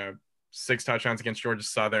Vanderbilt, you know, 6 touchdowns against Georgia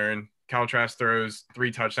Southern. Kyle Trask throws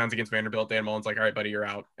 3 touchdowns against Vanderbilt. Dan Mullen's like, all right, buddy, you're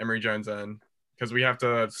out. Emory Jones in. Because we have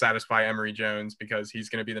to satisfy Emory Jones because he's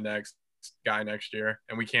going to be the next guy next year,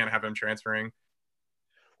 and we can't have him transferring.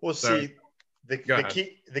 Well, see,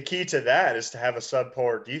 The key to that is to have a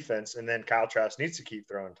subpar defense, and then Kyle Trask needs to keep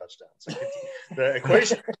throwing touchdowns. Like the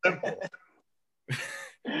equation is simple.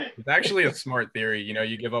 It's actually a smart theory.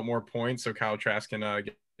 You give up more points so Kyle Trask can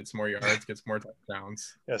get some more yards, gets more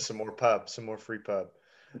touchdowns. Yeah, some more free pub.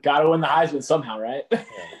 Got to win the Heisman somehow, right? Yeah.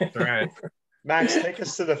 That's right. Max, take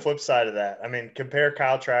us to the flip side of that. I mean, compare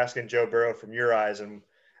Kyle Trask and Joe Burrow from your eyes, and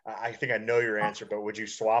I think I know your answer, but would you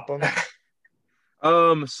swap them?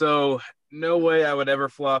 So no way I would ever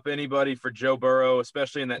flop anybody for Joe Burrow,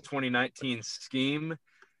 especially in that 2019 scheme.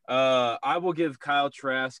 I will give Kyle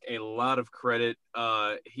Trask a lot of credit.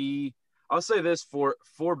 I'll say this for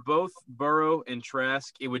both Burrow and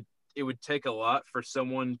Trask, it would take a lot for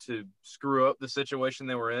someone to screw up the situation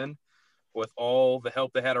they were in with all the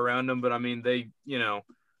help they had around them. But I mean, they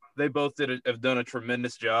both have done a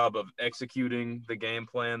tremendous job of executing the game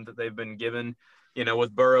plan that they've been given.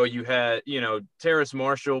 With Burrow, you had, Terrace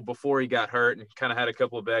Marshall before he got hurt and kind of had a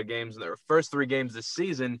couple of bad games in the first 3 games this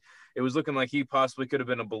season. It was looking like he possibly could have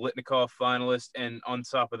been a Biletnikoff finalist. And on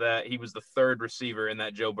top of that, he was the 3rd receiver in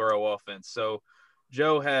that Joe Burrow offense. So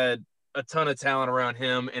Joe had a ton of talent around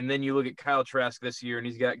him. And then you look at Kyle Trask this year, and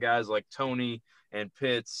he's got guys like Tony and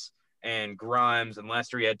Pitts and Grimes. And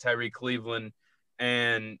last year he had Tyree Cleveland.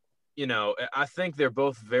 And, I think they're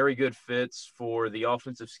both very good fits for the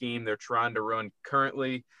offensive scheme they're trying to run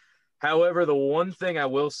currently. However, the one thing I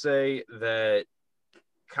will say that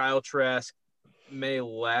Kyle Trask may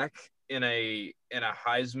lack in a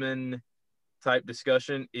Heisman type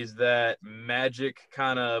discussion is that magic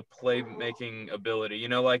kind of playmaking ability.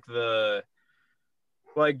 Like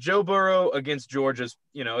Joe Burrow against Georgia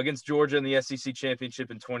in the SEC championship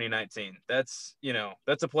in 2019. That's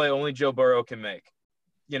a play only Joe Burrow can make.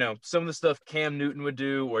 Some of the stuff Cam Newton would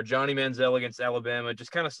do, or Johnny Manziel against Alabama,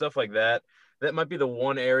 just kind of stuff like that. That might be the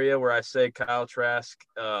one area where I say Kyle Trask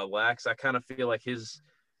lacks. I kind of feel like his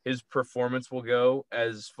performance will go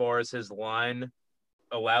as far as his line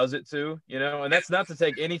allows it to, and that's not to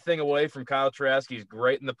take anything away from Kyle Trask. He's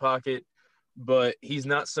great in the pocket, but he's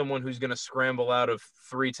not someone who's going to scramble out of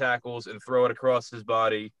 3 tackles and throw it across his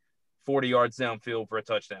body 40 yards downfield for a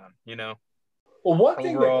touchdown, Well, one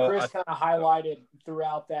thing that Chris kind of highlighted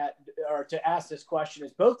throughout that, or to ask this question,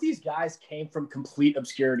 is both these guys came from complete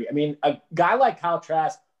obscurity. I mean, a guy like Kyle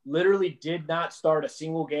Trask literally did not start a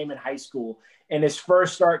single game in high school, and his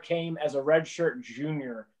first start came as a redshirt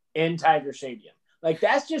junior in Tiger Stadium. Like,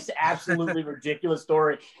 that's just absolutely ridiculous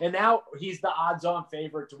story. And now he's the odds-on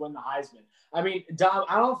favorite to win the Heisman. I mean, Dom,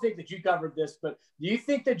 I don't think that you covered this, but do you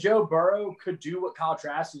think that Joe Burrow could do what Kyle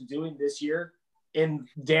Trask is doing this year in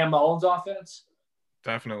Dan Mullen's offense?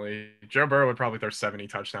 Definitely. Joe Burrow would probably throw 70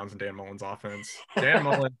 touchdowns in Dan Mullen's offense. Dan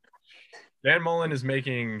Mullen is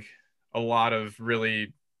making a lot of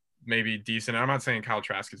really maybe decent. I'm not saying Kyle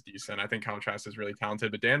Trask is decent. I think Kyle Trask is really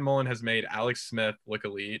talented, but Dan Mullen has made Alex Smith look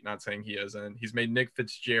elite. Not saying he isn't. He's made Nick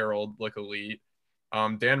Fitzgerald look elite.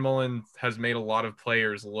 Dan Mullen has made a lot of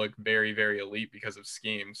players look very, very elite because of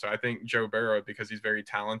scheme. So I think Joe Burrow, because he's very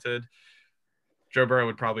talented, Joe Burrow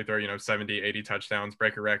would probably throw, 70, 80 touchdowns,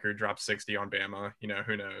 break a record, drop 60 on Bama.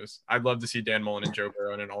 Who knows? I'd love to see Dan Mullen and Joe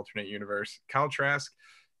Burrow in an alternate universe. Kyle Trask,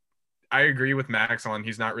 I agree with Max on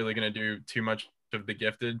he's not really going to do too much of the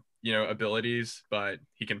gifted, abilities, but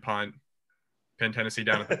he can punt, pin Tennessee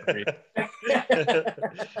down at the 3.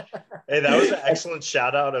 Hey, that was an excellent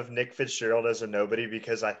shout out of Nick Fitzgerald as a nobody,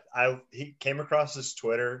 because he came across his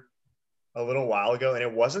Twitter a little while ago, and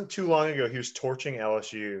it wasn't too long ago he was torching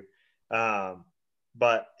LSU.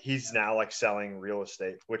 But he's now like selling real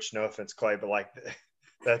estate, which, no offense, Clay, but like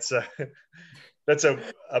that's a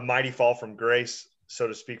mighty fall from grace, so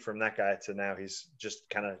to speak, from that guy to now he's just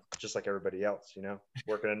kind of just like everybody else,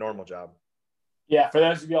 working a normal job. Yeah, for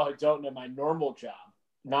those of y'all who don't know, my normal job,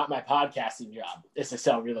 not my podcasting job, is to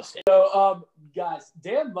sell real estate. So, guys,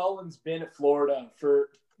 Dan Mullen's been at Florida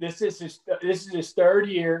for this is his 3rd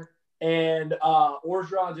year, and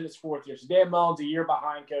Orgeron's in his 4th year. So Dan Mullen's a year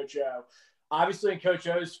behind Coach O. Obviously, in Coach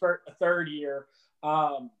O's 3rd year,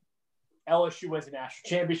 LSU wins the national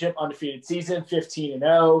championship, undefeated season,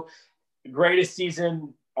 15-0, greatest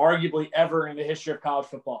season arguably ever in the history of college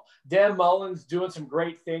football. Dan Mullen's doing some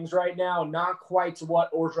great things right now, not quite to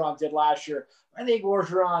what Orgeron did last year. I think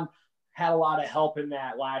Orgeron had a lot of help in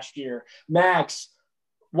that last year. Max,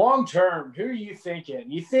 long term, who are you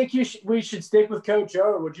thinking? You think we should stick with Coach O,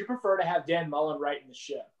 or would you prefer to have Dan Mullen right in the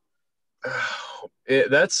ship?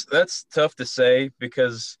 That's tough to say,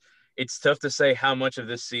 because it's tough to say how much of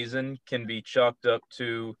this season can be chalked up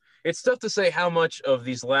to – it's tough to say how much of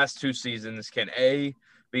these last 2 seasons can, A,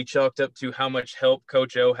 be chalked up to how much help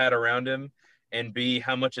Coach O had around him, and B,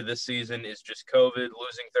 how much of this season is just COVID,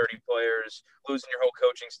 losing 30 players, losing your whole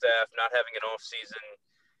coaching staff, not having an off season.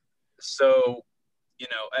 So,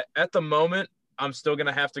 at the moment, I'm still going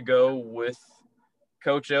to have to go with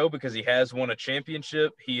Coach O because he has won a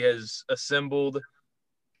championship. He has assembled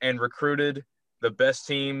and recruited the best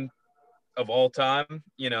team of all time.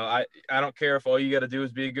 I don't care if all you got to do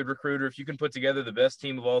is be a good recruiter. If you can put together the best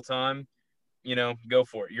team of all time, go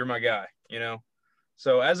for it. You're my guy,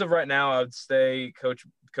 So as of right now, I would stay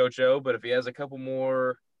Coach O, but if he has a couple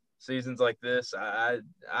more seasons like this, I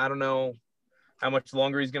don't know how much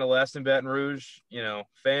longer he's going to last in Baton Rouge.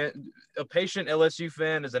 A patient LSU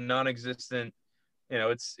fan is a non-existent,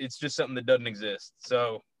 it's just something that doesn't exist.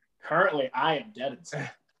 So currently I am dead inside.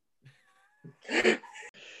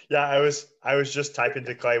 Yeah, I was just typing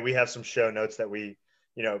to Clay. We have some show notes that we,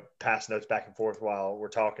 pass notes back and forth while we're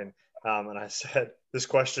talking. And I said, this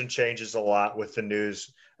question changes a lot with the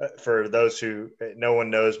news. For those who no one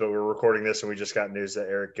knows, but we're recording this and we just got news that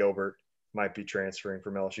Eric Gilbert might be transferring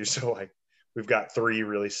from LSU. So we've got 3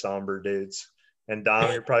 really somber dudes. And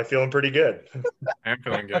Dom, you're probably feeling pretty good. I'm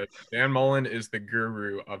feeling good. Dan Mullen is the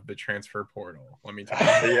guru of the transfer portal. Let me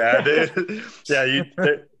tell you. Yeah, dude.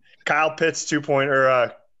 Yeah, Kyle Pitts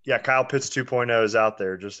 2.0 Kyle Pitts 2.0 is out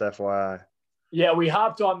there, just FYI. Yeah, we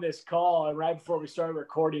hopped on this call, and right before we started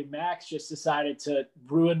recording, Max just decided to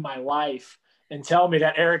ruin my life and tell me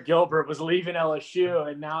that Eric Gilbert was leaving LSU,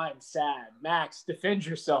 and now I'm sad. Max, defend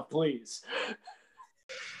yourself, please.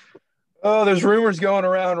 Oh, there's rumors going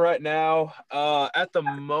around right now. At the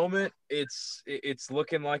moment, it's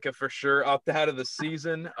looking like a for sure opt out of the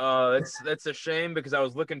season. That's a shame because I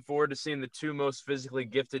was looking forward to seeing the 2 most physically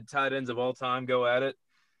gifted tight ends of all time go at it.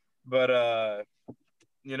 But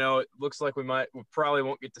it looks like we probably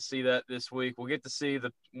won't get to see that this week. We'll get to see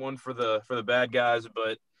the one for the bad guys,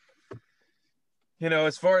 but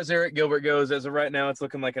as far as Eric Gilbert goes, as of right now, it's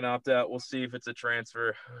looking like an opt-out. We'll see if it's a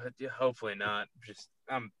transfer. Hopefully not. Just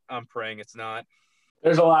I'm praying it's not.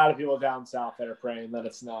 There's a lot of people down south that are praying that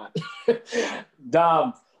it's not.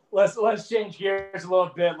 Dom, let's change gears a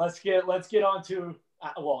little bit. Let's get on to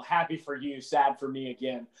happy for you, sad for me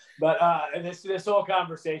again. But this whole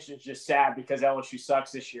conversation is just sad because LSU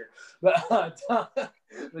sucks this year. But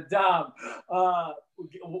Dom,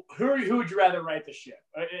 who would you rather right the ship?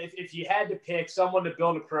 If you had to pick someone to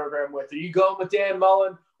build a program with, are you going with Dan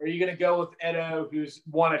Mullen, or are you going to go with Edo, who's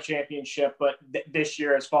won a championship but this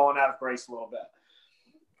year has fallen out of grace a little bit?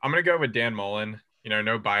 I'm going to go with Dan Mullen.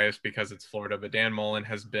 No bias because it's Florida, but Dan Mullen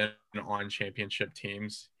has been on championship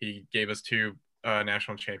teams. He gave us 2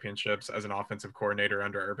 national championships as an offensive coordinator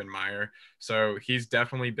under Urban Meyer. So he's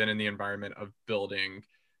definitely been in the environment of building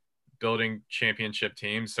championship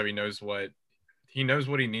teams. So he knows what he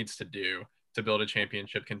needs to do to build a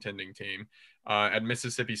championship contending team. At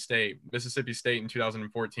Mississippi State in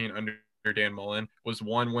 2014 under Dan Mullen was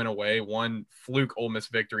 1 win away, 1 fluke Ole Miss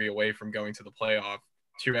victory away from going to the playoff.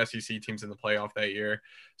 2 SEC teams in the playoff that year.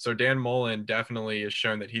 So Dan Mullen definitely has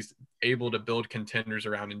shown that he's able to build contenders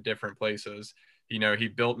around in different places. He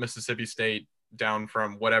built Mississippi State down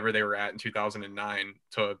from whatever they were at in 2009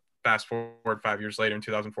 to fast forward 5 years later in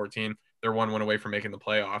 2014, they're 1 win away from making the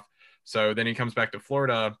playoff. So then he comes back to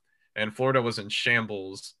Florida, and Florida was in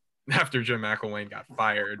shambles after Jim McElwain got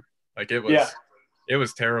fired. It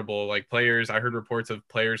was terrible. I heard reports of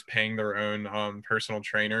players paying their own personal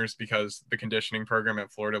trainers because the conditioning program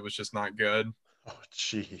at Florida was just not good. Oh,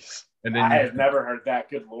 jeez. And then I have never heard that.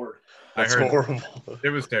 Good Lord. That's horrible. It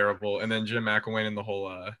was terrible. And then Jim McElwain and the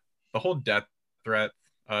whole death threats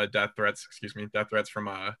from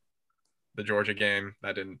the Georgia game,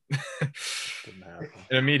 that didn't happen.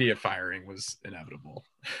 An immediate firing was inevitable.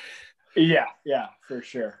 Yeah, for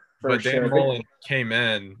sure. Dan Mullen came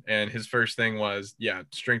in, and his first thing was,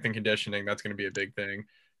 strength and conditioning. That's going to be a big thing.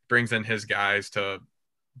 Brings in his guys to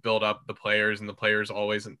build up the players, and the players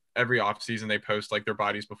always, every offseason, they post their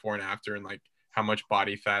bodies before and after, and how much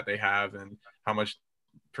body fat they have and how much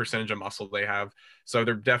percentage of muscle they have. So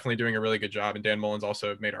they're definitely doing a really good job. And Dan Mullen's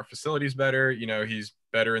also made our facilities better. He's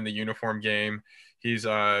better in the uniform game. He's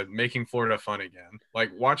making Florida fun again.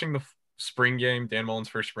 Watching the spring game, Dan Mullen's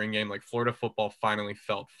first spring game, Florida football finally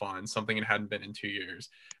felt fun, something it hadn't been in 2 years.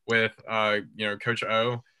 With Coach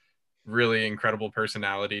O, really incredible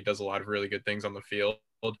personality, does a lot of really good things on the field.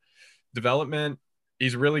 Development,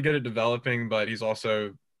 he's really good at developing, but he's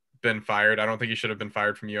also been fired. I don't think he should have been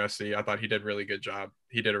fired from USC. I thought he did a really good job.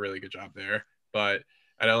 He did a really good job there. But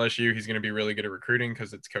at LSU, he's going to be really good at recruiting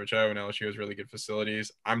because it's Coach O, and LSU has really good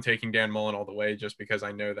facilities. I'm taking Dan Mullen all the way just because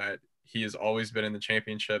I know that he has always been in the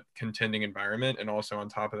championship contending environment. And also on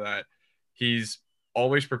top of that, he's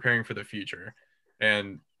always preparing for the future.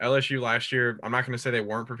 And LSU last year, I'm not going to say they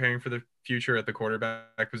weren't preparing for the future at the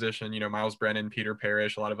quarterback position. Miles Brennan, Peter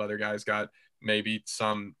Parrish, a lot of other guys got maybe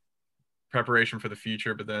some preparation for the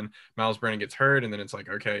future, but then Miles Brennan gets hurt, and then it's like,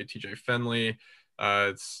 okay, TJ Finley.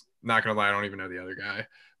 It's not going to lie, I don't even know the other guy.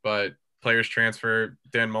 But players transfer.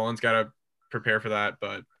 Dan Mullen's got to prepare for that,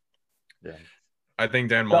 but yeah. I think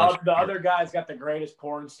Dan Mullen. The other guy's got the greatest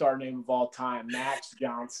porn star name of all time, Max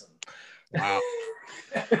Johnson. Wow.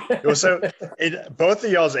 Well, so both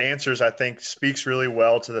of y'all's answers, I think, speaks really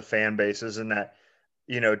well to the fan bases, in that,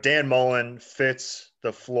 Dan Mullen fits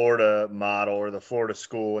the Florida model or the Florida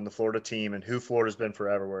school and the Florida team and who Florida's been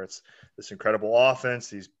forever, where it's this incredible offense,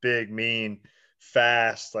 these big, mean,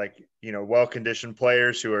 fast, well-conditioned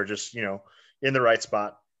players who are just, in the right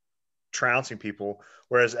spot, trouncing people.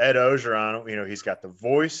 Whereas Ed Ogeron, he's got the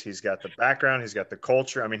voice, he's got the background, he's got the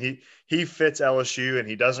culture. I mean, he fits LSU, and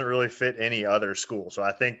he doesn't really fit any other school. So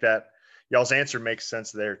I think that y'all's answer makes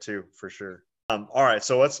sense there too, for sure. All right,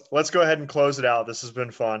 so let's go ahead and close it out. This has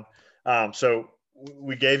been fun. So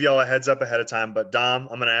we gave y'all a heads up ahead of time, but Dom,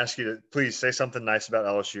 I'm going to ask you to please say something nice about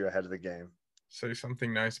LSU ahead of the game. Say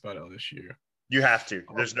something nice about LSU. You have to.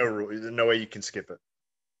 There's no rule. There's no way you can skip it.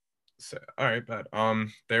 So, all right, but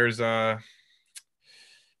there's the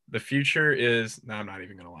future is – no, I'm not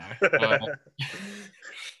even going to lie.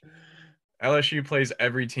 LSU plays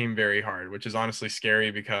every team very hard, which is honestly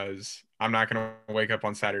scary because I'm not going to wake up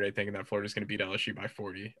on Saturday thinking that Florida's going to beat LSU by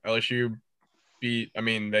 40. LSU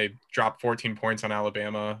they dropped 14 points on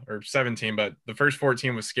Alabama, or 17, but the first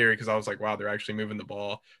 14 was scary because I was like, wow, they're actually moving the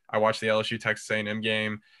ball. I watched the LSU Texas A&M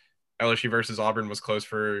game. LSU versus Auburn was close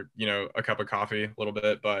for, a cup of coffee a little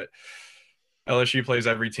bit, but LSU plays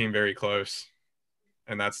every team very close.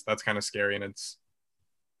 And that's kind of scary. And it's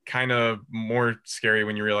kind of more scary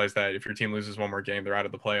when you realize that if your team loses one more game, they're out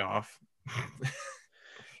of the playoff.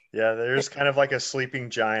 Yeah, there's kind of like a sleeping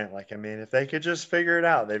giant. If they could just figure it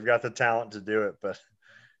out, they've got the talent to do it, but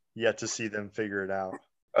yet to see them figure it out.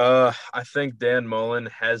 I think Dan Mullen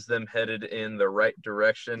has them headed in the right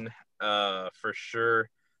direction, for sure.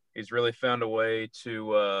 He's really found a way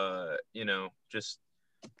to,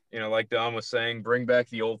 like Don was saying, bring back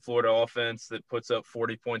the old Florida offense that puts up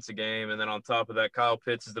 40 points a game. And then on top of that, Kyle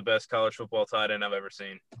Pitts is the best college football tight end I've ever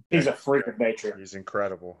seen. He's a freak of nature. He's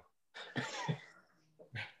incredible.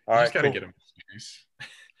 All right, just got to get him in space.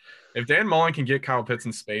 If Dan Mullen can get Kyle Pitts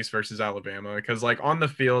in space versus Alabama, because on the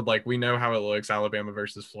field, we know how it looks, Alabama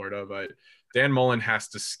versus Florida, but Dan Mullen has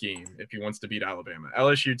to scheme if he wants to beat Alabama.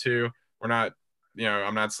 LSU too, we're not,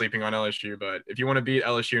 I'm not sleeping on LSU, but if you want to beat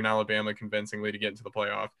LSU and Alabama convincingly to get into the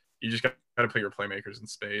playoff, you just got to put your playmakers in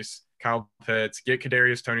space. Kyle Pitts, get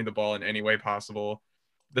Kadarius Toney the ball in any way possible.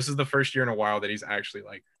 This is the first year in a while that he's actually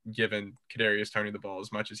given Kadarius Toney the ball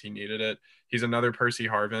as much as he needed it. He's another Percy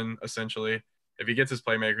Harvin, essentially. If he gets his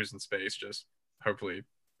playmakers in space, just hopefully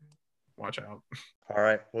watch out. All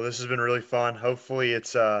right. Well, this has been really fun. Hopefully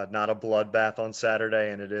it's not a bloodbath on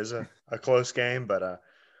Saturday, and it is a close game, but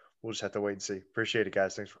we'll just have to wait and see. Appreciate it,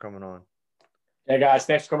 guys. Thanks for coming on. Hey, guys.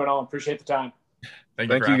 Thanks for coming on. Appreciate the time.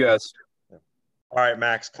 Thank you, guys. All right,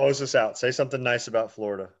 Max, close us out. Say something nice about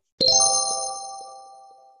Florida.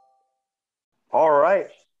 All right.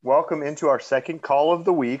 Welcome into our second call of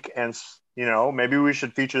the week. And, maybe we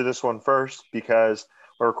should feature this one first because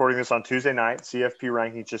we're recording this on Tuesday night. CFP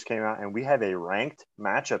rankings just came out, and we have a ranked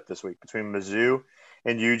matchup this week between Mizzou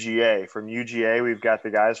and UGA. From UGA, we've got the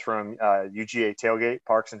guys from UGA Tailgate,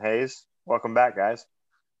 Parks and Hayes. Welcome back, guys.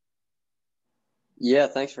 Yeah,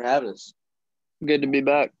 thanks for having us. Good to be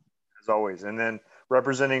back. As always. And then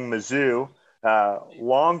representing Mizzou,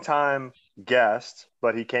 longtime guest,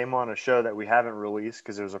 but he came on a show that we haven't released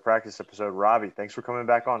because it was a practice episode. Robbie, thanks for coming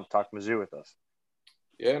back on to talk Mizzou with us.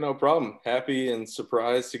 Yeah, no problem. Happy and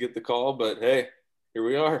surprised to get the call, but hey, here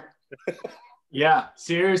we are. Yeah,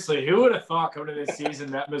 seriously, who would have thought coming to this season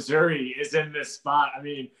that Missouri is in this spot? I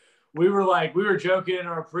mean, we were joking in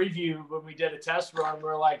our preview when we did a test run. We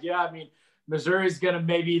were like, yeah, I mean, Missouri's going to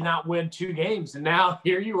maybe not win 2 games. And now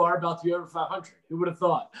here you are about to be over 500. Who would have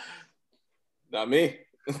thought? Not me.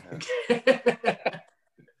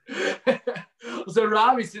 So,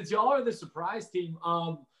 Robbie, since y'all are the surprise team,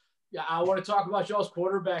 I want to talk about y'all's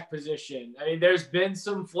quarterback position. I mean, there's been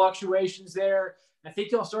some fluctuations there. I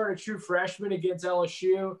think y'all started a true freshman against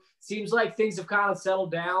LSU. Seems like things have kind of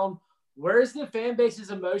settled down. Where's the fan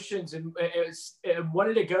base's emotions, and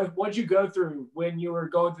what did you go through when you were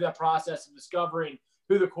going through that process of discovering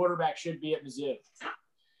who the quarterback should be at Mizzou?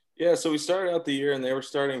 Yeah, so we started out the year, and they were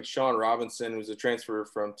starting Sean Robinson, who's a transfer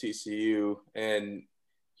from TCU, and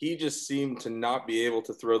he just seemed to not be able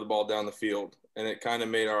to throw the ball down the field, and it kind of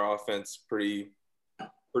made our offense pretty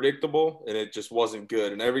predictable, and it just wasn't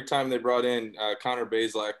good. And every time they brought in Connor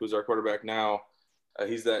Bazelak, who's our quarterback now,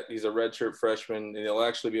 he's a redshirt freshman, and he'll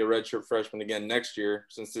actually be a redshirt freshman again next year,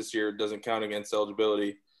 since this year doesn't count against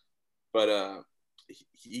eligibility. But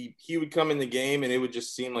he would come in the game, and it would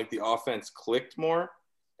just seem like the offense clicked more.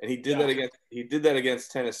 And he did that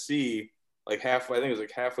against Tennessee, like halfway. I think it was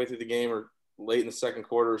like halfway through the game or late in the second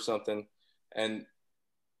quarter or something. And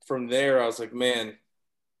from there, I was like, man,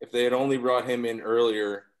 if they had only brought him in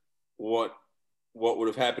earlier, what would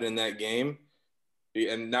have happened in that game?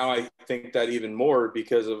 And now I think that even more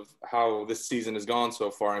because of how this season has gone so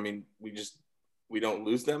far. I mean, we don't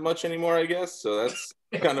lose that much anymore, I guess. So that's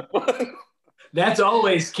kind of fun. That's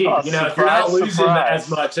always key. If you're not losing as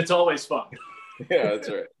much, it's always fun. Yeah, that's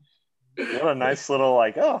right. What a nice little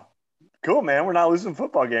cool, man. We're not losing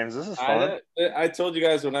football games. This is fun. I told you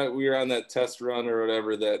guys when we were on that test run or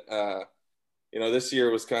whatever that, this year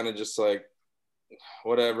was kind of just like,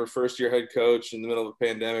 whatever, first-year head coach in the middle of the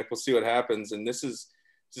pandemic. We'll see what happens. And this is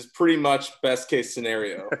pretty much best-case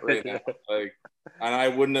scenario right now. And I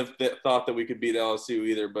wouldn't have thought that we could beat LSU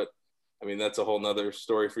either, but I mean, that's a whole nother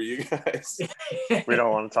story for you guys. We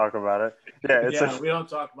don't want to talk about it. Yeah, we don't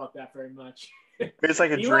talk about that very much. It's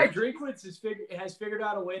like Eli Drinkwitz has figured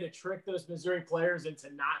out a way to trick those Missouri players into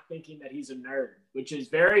not thinking that he's a nerd, which is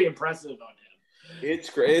very impressive on him.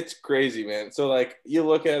 It's crazy, man. So, you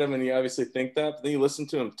look at him and you obviously think that, but then you listen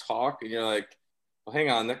to him talk and you're like, well, hang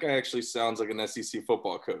on, that guy actually sounds like an SEC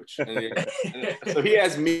football coach. And so he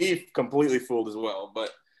has me completely fooled as well. But,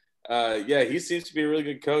 he seems to be a really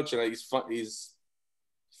good coach, and he's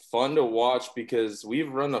fun to watch because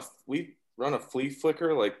we've run a flea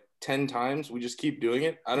flicker 10 times. We just keep doing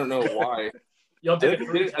it. I don't know why. Y'all did it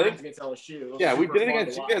 3 times against LSU. Yeah, we did it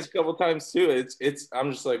against you guys a couple times too.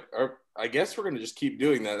 I'm just like, I guess we're gonna just keep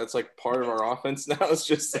doing that. That's part of our offense now. It's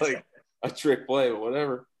just a trick play, but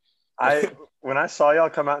whatever. When I saw y'all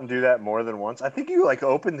come out and do that more than once, I think you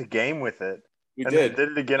opened the game with it. We did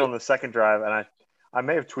it again on the second drive, and I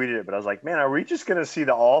may have tweeted it, but I was like, man, are we just gonna see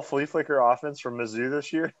the all flea flicker offense from Mizzou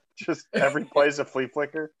this year? Just every play's a flea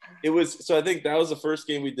flicker. So I think that was the first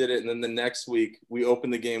game we did it, and then the next week we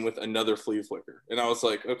opened the game with another flea flicker, and I was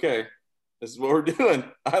like, okay, this is what we're doing.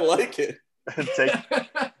 I like it.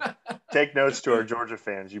 Take notes to our Georgia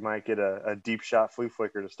fans. You might get a deep shot flea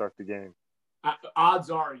flicker to start the game.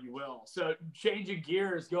 Odds are you will. So changing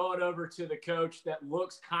gears, going over to the coach that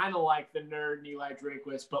looks kind of like the nerd Eli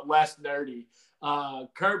Drinkwitz, but less nerdy.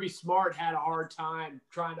 Kirby Smart had a hard time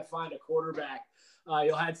trying to find a quarterback.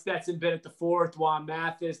 You'll had Stetson Bennett the fourth, Juan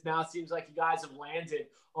Mathis. Now it seems like you guys have landed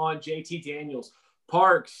on JT Daniels.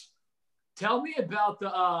 Parks, tell me about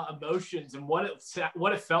the emotions and what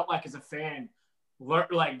it felt like as a fan,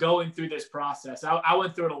 going through this process. I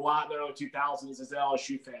went through it a lot in the early 2000s as an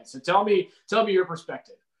LSU fan. So tell me your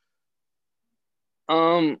perspective.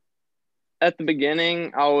 At the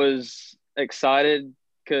beginning, I was excited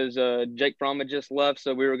because Jake Fromm had just left,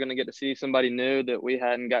 so we were going to get to see somebody new that we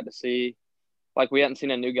hadn't got to see. We hadn't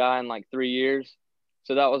seen a new guy in 3 years.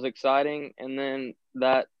 So that was exciting. And then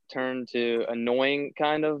that turned to annoying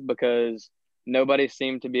kind of because nobody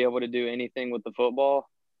seemed to be able to do anything with the football.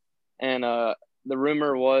 And the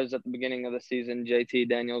rumor was at the beginning of the season, JT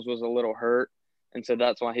Daniels was a little hurt. And so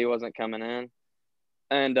that's why he wasn't coming in.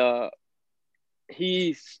 And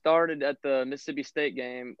he started at the Mississippi State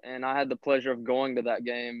game, and I had the pleasure of going to that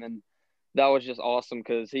game. And that was just awesome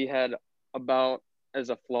because he had about as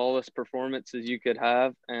a flawless performance as you could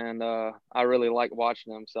have. And I really like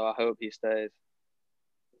watching him, so I hope he stays.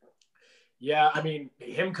 Yeah, I mean,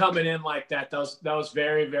 him coming in like that was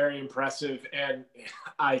very, very impressive. And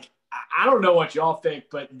I don't know what y'all think,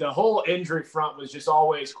 but the whole injury front was just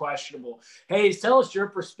always questionable. Hey, tell us your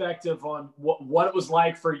perspective on what it was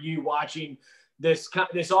like for you watching this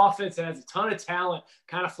offense that has a ton of talent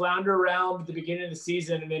kind of flounder around at the beginning of the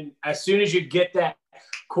season. And then as soon as you get that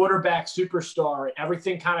quarterback superstar,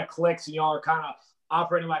 everything kind of clicks and y'all are kind of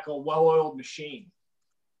operating like a well-oiled machine.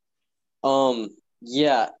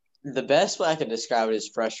 Yeah, the best way I could describe it is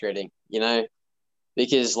frustrating,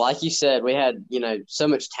 because like you said, we had, so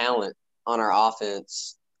much talent on our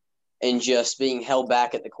offense and just being held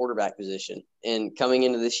back at the quarterback position. And coming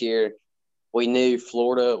into this year, we knew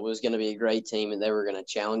Florida was going to be a great team and they were going to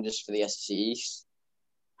challenge us for the SEC East.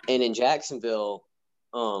 And in Jacksonville,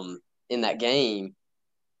 in that game,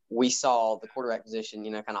 we saw the quarterback position,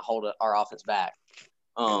 kind of hold our offense back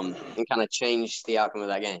and kind of change the outcome of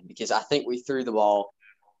that game. Because I think we threw the ball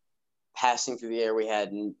passing through the air.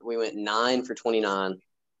 We went 9 for 29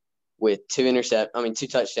 with 2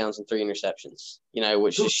 touchdowns and 3 interceptions,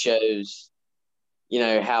 which just shows,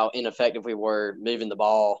 how ineffective we were moving the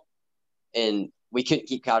ball. And we couldn't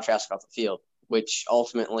keep Kyle Trask off the field, which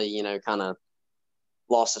ultimately, kind of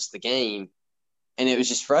lost us the game. And it was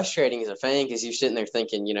just frustrating as a fan because you're sitting there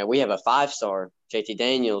thinking, we have a 5-star, JT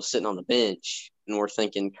Daniels, sitting on the bench, and we're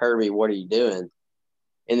thinking, Kirby, what are you doing?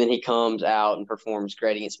 And then he comes out and performs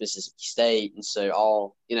great against Mississippi State. And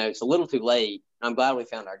so it's a little too late. I'm glad we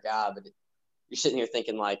found our guy, but you're sitting here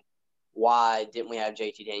thinking, like, why didn't we have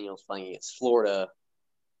JT Daniels playing against Florida,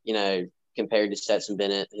 compared to Stetson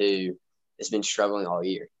Bennett, who has been struggling all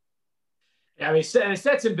year? Yeah, I mean,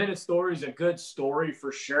 Stetson Bennett's story is a good story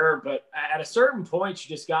for sure, but at a certain point,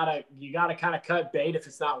 you gotta kind of cut bait if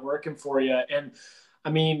it's not working for you. And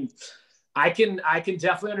I mean, I can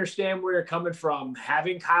definitely understand where you're coming from.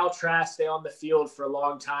 Having Kyle Trask stay on the field for a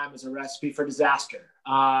long time is a recipe for disaster.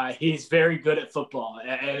 He's very good at football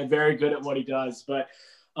and very good at what he does. But,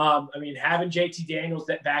 I mean, having JT Daniels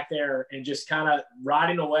back there and just kind of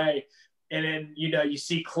riding away, and then, you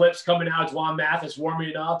see clips coming out, Juan Mathis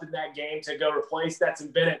warming up in that game to go replace Stetson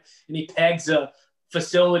Bennett, and he pegs a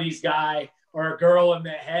facilities guy or a girl in the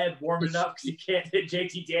head warming up because he can't hit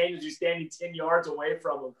JT Daniels who's standing 10 yards away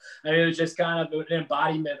from him. I mean, it was just kind of an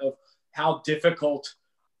embodiment of how difficult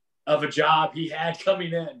of a job he had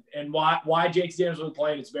coming in and why JT Daniels wasn't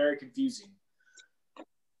playing. It's very confusing.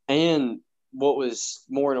 And what was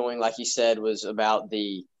more annoying, like you said, was about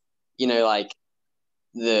the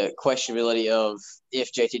questionability of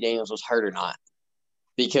if JT Daniels was hurt or not.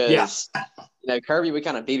 Because, Kirby would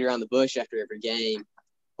kind of beat around the bush after every game.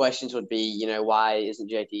 Questions would be, why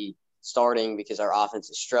isn't JT starting? Because our offense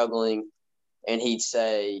is struggling. And he'd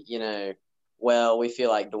say, well, we feel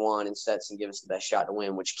like DeJuan and Stetson give us the best shot to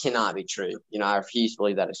win, which cannot be true. I refuse to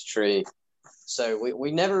believe that is true. So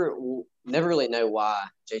we never really know why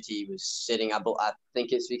JT was sitting. I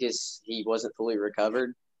think it's because he wasn't fully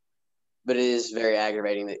recovered. But it is very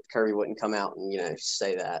aggravating that Kirby wouldn't come out and,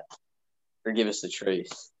 say that or give us the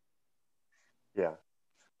truth. Yeah.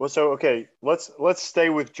 Well, so, okay, let's stay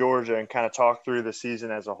with Georgia and kind of talk through the season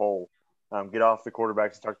as a whole. Get off the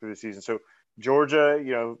quarterbacks and talk through the season. So, Georgia,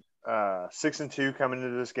 6-2 coming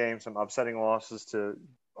into this game, some upsetting losses to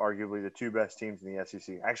arguably the two best teams in the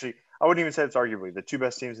SEC. Actually, I wouldn't even say it's arguably the two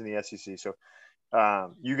best teams in the SEC. So,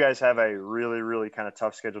 you guys have a really, really kind of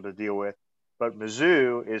tough schedule to deal with. But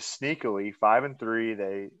Mizzou is sneakily 5-3.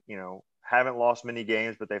 They, haven't lost many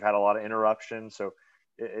games, but they've had a lot of interruptions. So,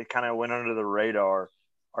 it kind of went under the radar.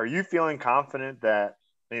 Are you feeling confident that,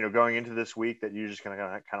 going into this week that you're just going to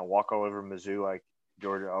kind of walk all over Mizzou like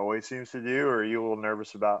Georgia always seems to do, or are you a little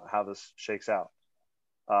nervous about how this shakes out?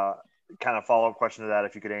 Kind of follow-up question to that,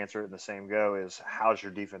 if you could answer it in the same go, is how's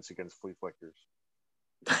your defense against flea flickers?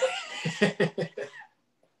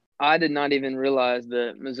 I did not even realize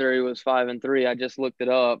that Missouri was 5-3. I just looked it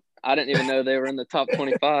up. I didn't even know they were in the top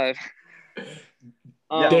 25.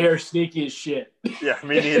 They are sneaky as shit. Yeah,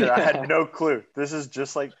 me neither. I had no clue. This is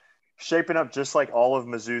just like shaping up just like all of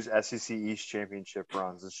Mizzou's SEC East championship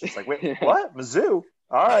runs. It's just like, wait, what? Mizzou?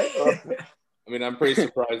 All right. I mean, I'm pretty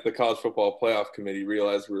surprised the college football playoff committee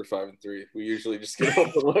realized we were 5-3. We usually just get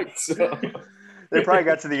overlooked. So they probably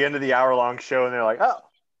got to the end of the hour-long show and they're like, oh,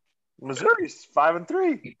 Missouri's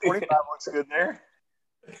 5-3. 25 looks good there.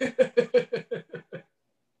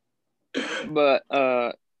 But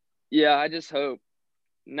I just hope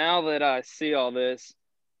now that I see all this,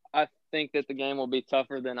 I think that the game will be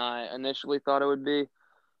tougher than I initially thought it would be.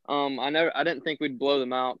 I didn't think we'd blow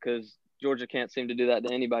them out because Georgia can't seem to do that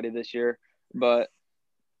to anybody this year. But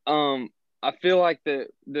I feel like that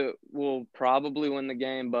we'll probably win the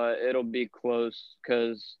game, but it'll be close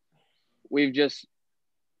because we've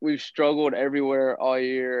struggled everywhere all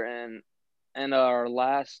year, and our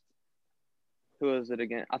last, who is it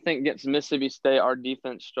again? I think against Mississippi State, our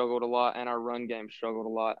defense struggled a lot and our run game struggled a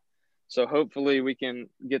lot. So hopefully we can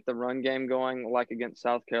get the run game going like against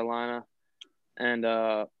South Carolina, and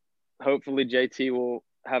hopefully JT will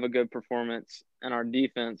have a good performance, and our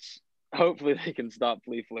defense, hopefully they can stop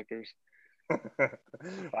flea flickers.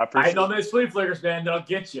 I know those flea flickers, man. They'll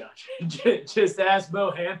get you. Just ask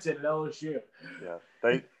Bo Hampton at LSU.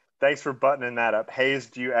 Yeah. Thanks for buttoning that up. Hayes,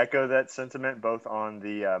 do you echo that sentiment both on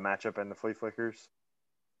the matchup and the flea flickers?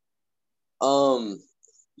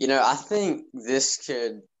 I think this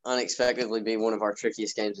could unexpectedly be one of our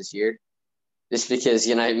trickiest games this year. Just because,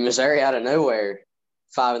 Missouri out of nowhere,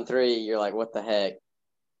 5-3, you're like, what the heck?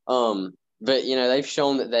 But, they've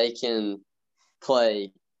shown that they can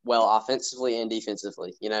play well offensively and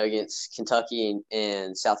defensively. Against Kentucky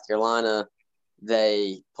and South Carolina,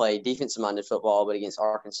 they play defensive-minded football, but against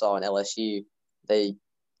Arkansas and LSU, they,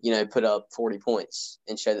 put up 40 points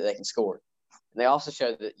and show that they can score. And they also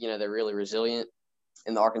show that, they're really resilient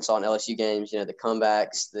in the Arkansas and LSU games, the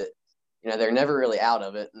comebacks that they're never really out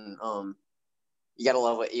of it. And you got to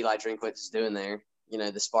love what Eli Drinkwitz is doing there.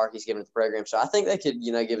 The spark he's giving to the program. So I think they could,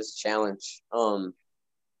 give us a challenge.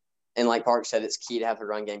 And like Park said, it's key to have the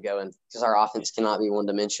run game going because our offense cannot be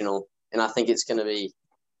one-dimensional. And I think it's going to be,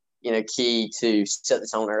 key to set the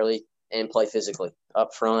tone early and play physically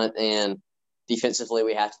up front. And defensively,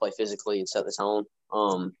 we have to play physically and set the tone.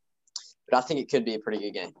 But I think it could be a pretty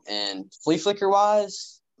good game. And flea flicker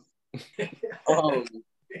wise, I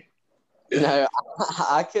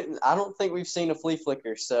don't think we've seen a flea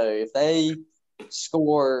flicker. So if they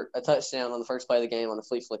score a touchdown on the first play of the game on a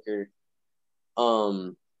flea flicker,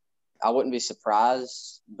 I wouldn't be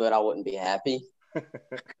surprised, but I wouldn't be happy.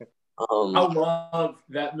 I love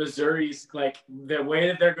that Missouri's the way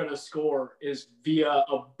that they're going to score is via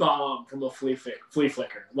a bomb from a flea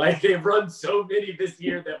flicker. Like they've run so many this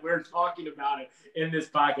year that we're talking about it in this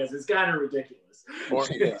podcast. It's kind of ridiculous. Or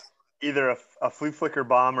either a flea flicker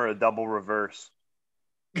bomb or a double reverse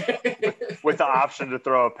with the option to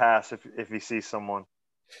throw a pass if he sees someone.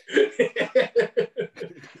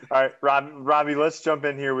 All right, Robbie, let's jump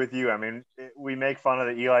in here with you. I mean, we make fun of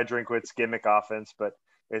the Eli Drinkwitz gimmick offense, but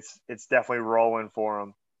it's definitely rolling for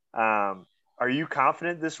him. Are you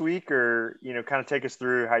confident this week, or kind of take us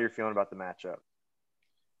through how you're feeling about the matchup?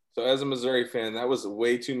 So as a Missouri fan, that was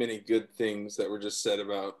way too many good things that were just said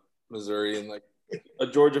about Missouri, and a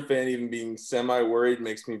Georgia fan even being semi-worried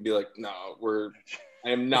makes me be like, no, I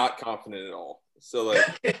am not confident at all. So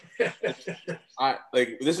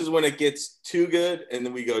this is when it gets too good and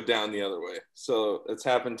then we go down the other way. So it's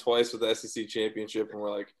happened twice with the SEC championship and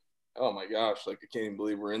we're like, oh my gosh, I can't even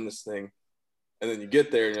believe we're in this thing. And then you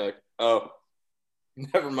get there and you're like, oh,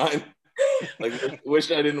 never mind. Wish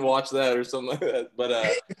I didn't watch that or something like that.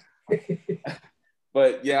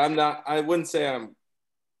 But yeah, I wouldn't say I'm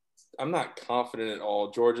not confident at all.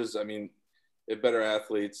 Georgia's, they have better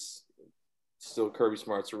athletes. Still, Kirby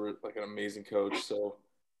Smart's an amazing coach. So,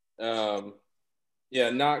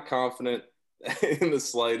 not confident in the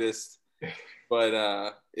slightest.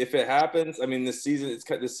 But if it happens, this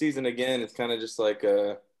season again, it's kind of just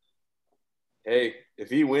hey,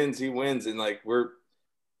 if he wins, he wins. And we're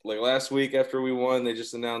last week after we won, they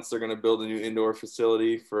just announced they're going to build a new indoor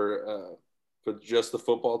facility for just the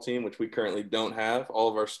football team, which we currently don't have. All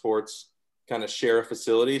of our sports kind of share a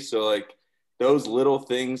facility. So those little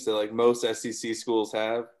things that most SEC schools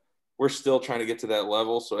have, we're still trying to get to that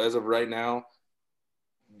level. So as of right now,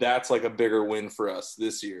 that's a bigger win for us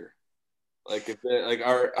this year. If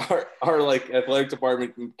our athletic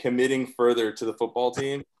department committing further to the football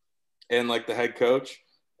team and the head coach,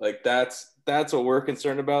 that's what we're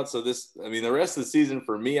concerned about. So the rest of the season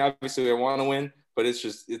for me, obviously I want to win, but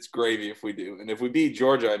it's gravy if we do. And if we beat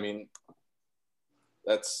Georgia, I don't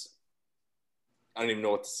even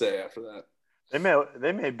know what to say after that. They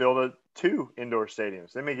may build 2 indoor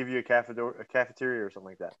stadiums. They may give you a cafeteria or something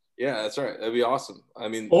like that. Yeah, that's right. That'd be awesome.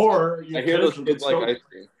 Or I hear those kids like ice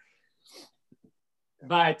cream.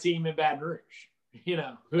 By a team in Baton Rouge. Who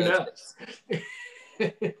knows?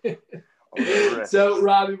 So,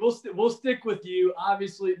 Robbie, we'll stick with you.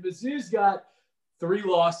 Obviously, Mizzou's got 3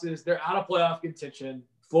 losses. They're out of playoff contention.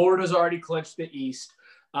 Florida's already clinched the East.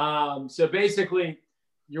 So basically,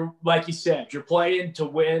 you're like you said, you're playing to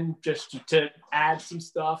win, just to add some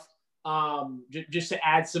stuff, just to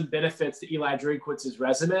add some benefits to Eli Drinkwitz's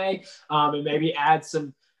resume, and maybe add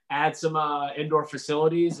some indoor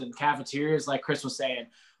facilities and cafeterias, like Chris was saying.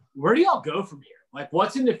 Where do y'all go from here?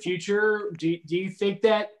 What's in the future? Do you think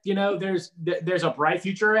that there's a bright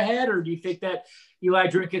future ahead, or do you think that Eli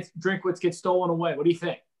Drinkwitz gets stolen away? What do you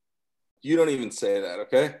think? You don't even say that,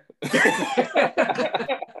 okay?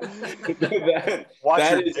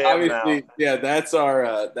 that is obviously,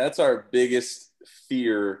 that's our biggest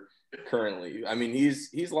fear currently.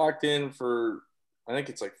 He's locked in for, I think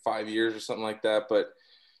it's 5 years or something like that, but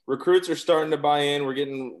recruits are starting to buy in.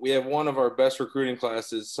 We have one of our best recruiting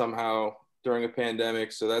classes somehow during a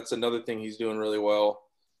pandemic, so that's another thing he's doing really well.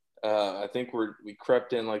 I think we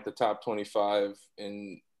crept in the top 25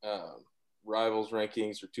 in Rivals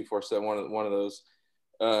rankings or 247, one of those.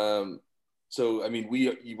 So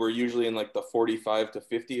we're usually in the 45 to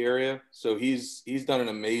 50 area. So he's done an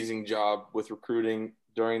amazing job with recruiting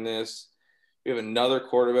during this. We have another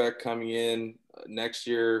quarterback coming in next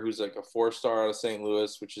year who's a 4-star out of St.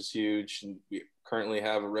 Louis, which is huge. And we currently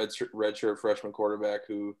have a redshirt freshman quarterback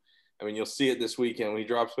who, you'll see it this weekend when he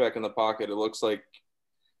drops back in the pocket. It looks like,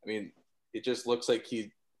 it just looks like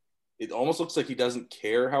it almost looks like he doesn't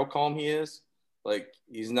care how calm he is.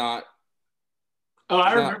 He's not. Oh,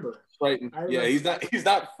 I remember. Frightened. Yeah, he's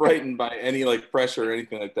not frightened by any pressure or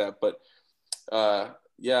anything like that. But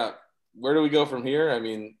where do we go from here?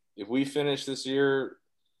 if we finish this year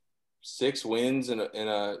 6 wins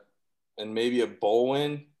and maybe a bowl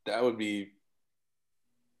win, that would be.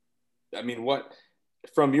 I mean, what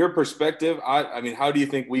from your perspective? I mean, how do you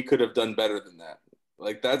think we could have done better than that?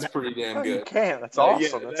 Like, that's pretty damn good. You can't. That's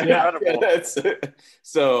awesome. That's incredible.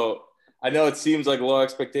 So I know it seems like low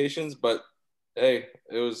expectations, but hey,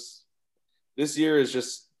 this year is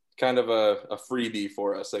just kind of a freebie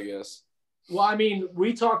for us, I guess. Well, I mean,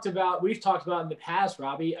 we've talked about in the past,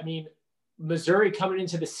 Robbie. I mean, Missouri coming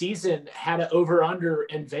into the season had an over-under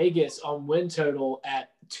in Vegas on win total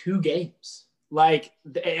at 2 games. Like,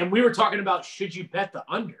 and we were talking about, should you bet the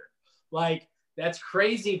under? Like, that's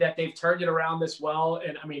crazy that they've turned it around this well.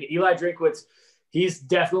 And I mean, Eli Drinkwitz, he's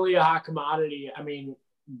definitely a hot commodity. I mean,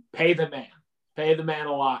 pay the man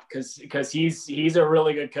a lot because he's a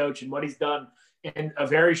really good coach, and what he's done in a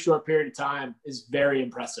very short period of time is very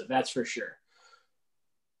impressive. That's for sure.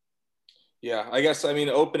 Yeah, I guess, I mean,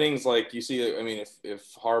 openings, like you see, I mean,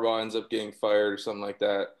 if Harbaugh ends up getting fired or something like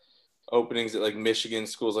that, openings at like Michigan,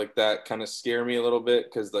 schools like that kind of scare me a little bit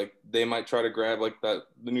because like they might try to grab like the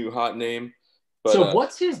new hot name. But, so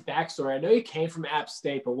what's his backstory? I know he came from App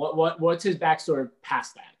State, but what's his backstory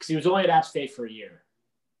past that? Because he was only at App State for a year.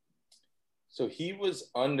 So he was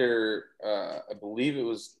under, I believe it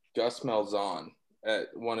was Gus Malzahn at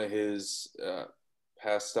one of his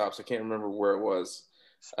past stops. I can't remember where it was.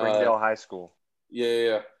 Springdale High School.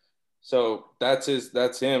 Yeah. So that's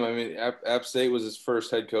him. I mean, App State was his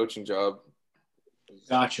first head coaching job.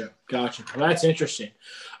 Gotcha. Well, that's interesting.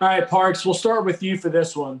 All right, Parks, we'll start with you for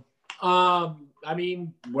this one. I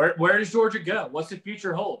mean, where does Georgia go? What's the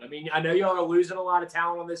future hold? I mean, I know y'all are losing a lot of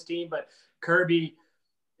talent on this team, but Kirby,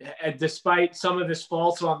 despite some of his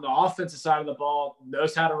faults on the offensive side of the ball,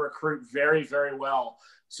 knows how to recruit very, very well.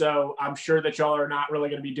 So I'm sure that y'all are not really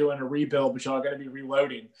going to be doing a rebuild, but y'all are going to be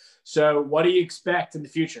reloading. So what do you expect in the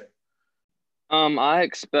future? I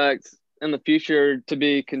expect in the future to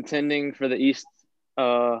be contending for the East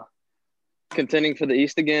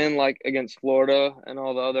again, like against Florida and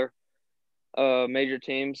all the other major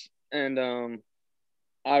teams. And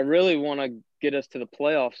I really want to get us to the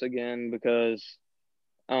playoffs again because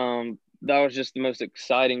that was just the most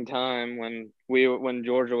exciting time when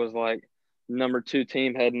Georgia was like number 2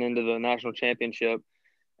 team heading into the national championship.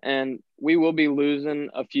 And we will be losing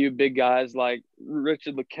a few big guys like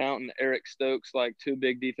Richard LeCount and Eric Stokes, like 2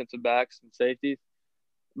 big defensive backs and safeties.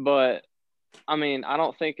 But, I mean, I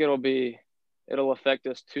don't think it'll affect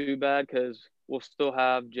us too bad because we'll still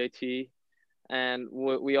have JT. And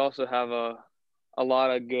we also have a lot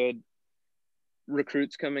of good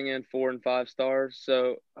recruits coming in 4 and 5 stars.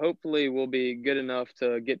 So hopefully we'll be good enough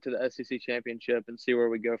to get to the SEC championship and see where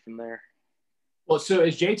we go from there. Well, so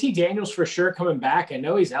is JT Daniels for sure coming back? I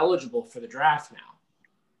know he's eligible for the draft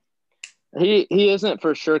now. He isn't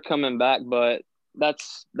for sure coming back, but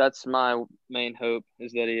that's my main hope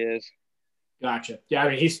is that he is. Gotcha. Yeah, I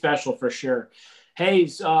mean, he's special for sure.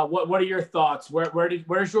 Hayes, what are your thoughts?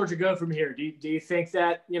 Where's Georgia go from here? Do you think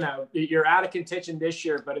that, you know, you're out of contention this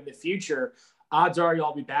year, but in the future, odds are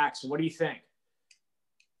y'all be back. So what do you think?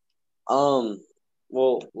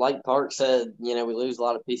 Well, like Park said, you know, we lose a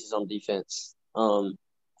lot of pieces on defense. You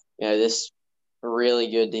know, this really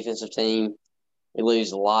good defensive team, we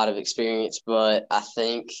lose a lot of experience, but I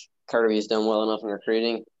think Kirby has done well enough in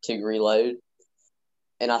recruiting to reload.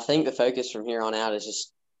 And I think the focus from here on out is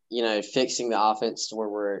just, you know, fixing the offense to where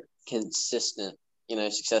we're consistent, you know,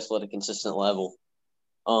 successful at a consistent level.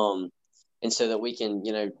 And so that we can,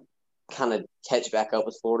 you know, kind of catch back up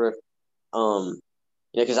with Florida.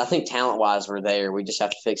 You know, because I think talent-wise we're there. We just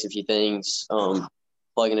have to fix a few things,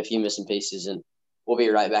 plug in a few missing pieces, and we'll be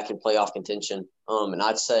right back in playoff contention. And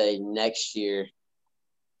I'd say next year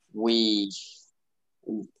we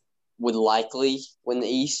would likely win the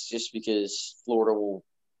East just because Florida will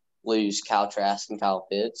lose Kyle Trask and Kyle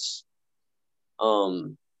Pitts.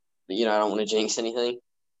 You know, I don't want to jinx anything,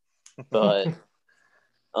 but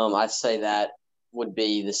I'd say that would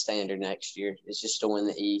be the standard next year. It's just to win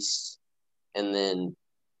the East and then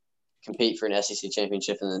compete for an SEC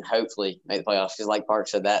championship and then hopefully make the playoffs. Because like Park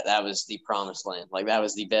said, that was the promised land. Like, that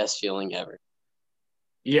was the best feeling ever.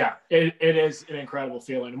 Yeah, it is an incredible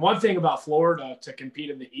feeling. And one thing about Florida to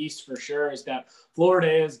compete in the East for sure is that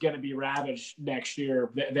Florida is going to be ravaged next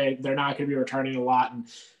year. They're not going to be returning a lot, and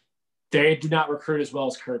they do not recruit as well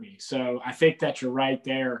as Kirby. So I think that you're right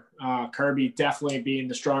there. Kirby definitely being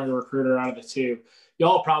the stronger recruiter out of the two.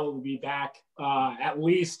 Y'all probably be back at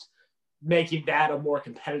least making that a more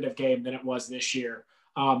competitive game than it was this year.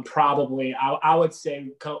 Probably, I would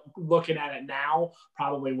say, looking at it now,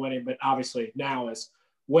 probably winning, but obviously now is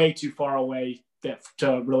way too far away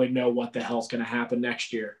to really know what the hell's going to happen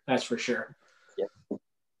next year. That's for sure.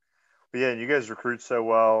 But yeah, you guys recruit so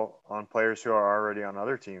well on players who are already on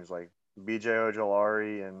other teams, like BJ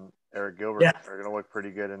Ojolari and Eric Gilbert are going to look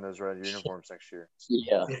pretty good in those red uniforms next year.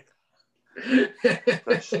 Yeah.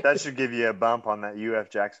 That should give you a bump on that UF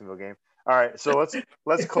Jacksonville game. All right, so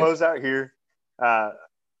let's close out here.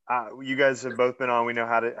 You guys have both been on. We know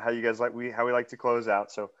how we like to close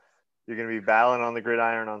out. So you're going to be battling on the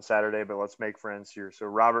gridiron on Saturday, but let's make friends here. So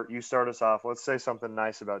Robert, you start us off. Let's say something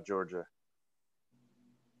nice about Georgia.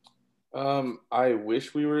 I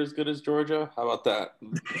wish we were as good as Georgia. How about that?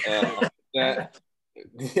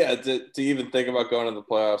 To even think about going to the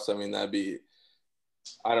playoffs, I mean, that'd be.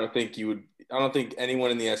 I don't think anyone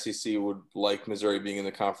in the SEC would like Missouri being in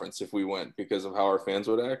the conference if we went because of how our fans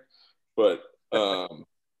would act. But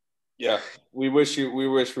we wish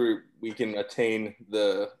we can attain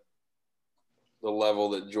the level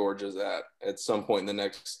that Georgia's at some point in the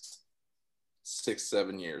next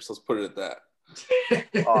 6-7 years. Let's put it at that.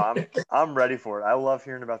 I'm ready for it. I love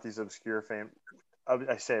hearing about these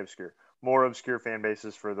more obscure fan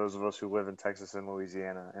bases for those of us who live in Texas and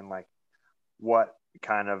Louisiana, and like what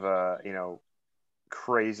kind of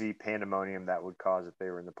crazy pandemonium that would cause if they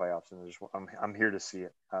were in the playoffs. And I'm here to see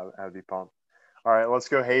it. I'd be pumped. All right, let's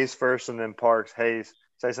go Hayes first and then Parks. Hayes,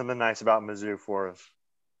 say something nice about Mizzou for us.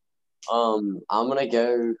 I'm gonna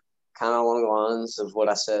go kind of along the lines of what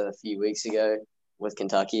I said a few weeks ago with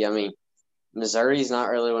Kentucky. I mean, Missouri's not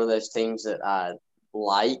really one of those teams that I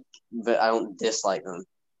like, but I don't dislike them,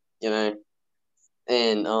 you know?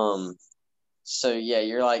 And so yeah,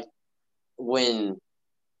 you're like when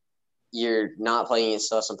you're not playing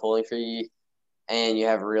against us and pulling for you, and you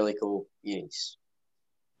have really cool unis.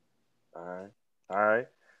 All right.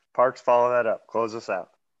 Parks, follow that up. Close us out.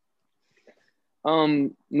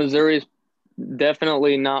 Missouri is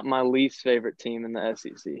definitely not my least favorite team in the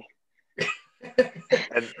SEC.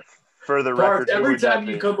 And for the Parks, record, every time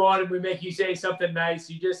you come on and we make you say something nice,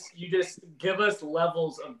 you just give us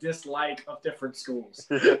levels of dislike of different schools.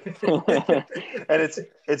 And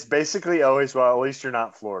it's basically always, well, at least you're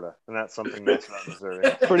not Florida, and that's something nice about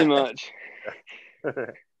Missouri. Pretty much. All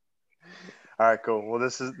right, cool. Well,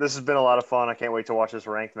 this has been a lot of fun. I can't wait to watch this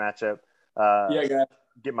ranked matchup. Guys.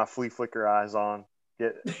 Get my flea flicker eyes on.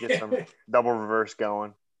 Get some double reverse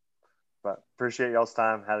going. But appreciate y'all's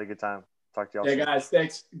time. Had a good time. Talk to y'all soon. Guys,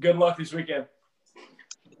 thanks. Good luck this weekend.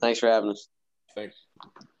 Thanks for having us. Thanks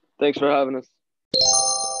for having us.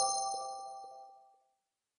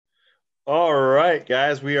 All right,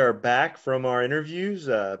 guys, we are back from our interviews,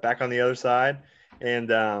 back on the other side, and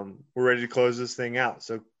we're ready to close this thing out.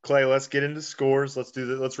 So, Clay, let's get into scores.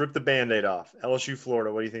 Let's rip the Band-Aid off. LSU,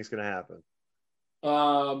 Florida, what do you think is going to happen?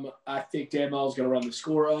 I think Dan Mullen's going to run the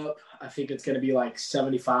score up. I think it's going to be like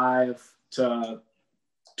 75-20.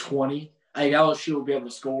 I think LSU will be able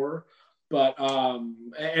to score, but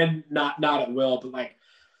and not at will, but like,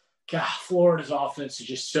 God, Florida's offense is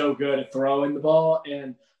just so good at throwing the ball,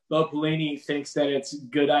 and Bo Pelini thinks that it's a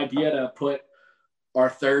good idea to put our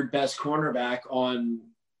third best cornerback on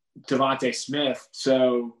Devontae Smith.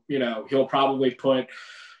 So, he'll probably put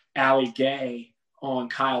Allie Gay on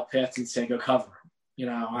Kyle Pitts and say, go cover him.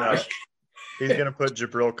 No, he's going to put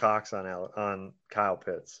Jabril Cox on Kyle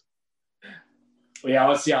Pitts. Yeah,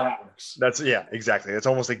 let's see how that works. Exactly. It's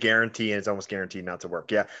almost a guarantee, and it's almost guaranteed not to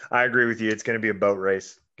work. Yeah, I agree with you. It's going to be a boat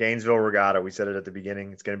race. Gainesville Regatta, we said it at the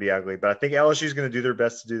beginning. It's going to be ugly, but I think LSU is going to do their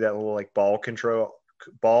best to do that little like ball control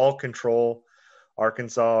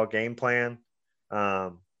Arkansas game plan.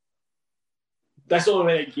 That's the only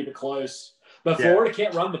way they can keep it close. But Florida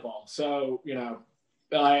can't run the ball, so we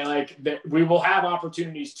will have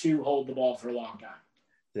opportunities to hold the ball for a long time.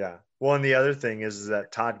 Yeah. Well, and the other thing is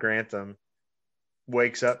that Todd Grantham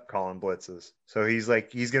wakes up calling blitzes. So he's going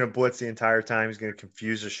to blitz the entire time. He's going to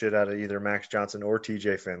confuse the shit out of either Max Johnson or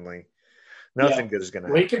TJ Finley. Nothing good is going to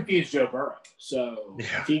happen. He confused Joe Burrow. So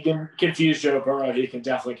if he can confuse Joe Burrow, he can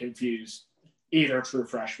definitely confuse either true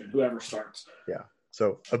freshman, whoever starts. Yeah.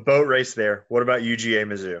 So a boat race there. What about UGA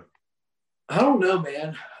Mizzou? I don't know,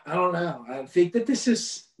 man. I don't know. I think that this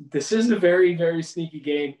is a very, very sneaky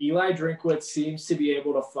game. Eli Drinkwitz seems to be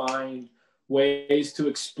able to find ways to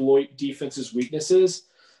exploit defense's weaknesses,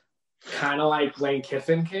 kind of like Lane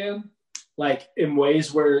Kiffin can, like in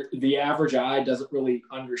ways where the average eye doesn't really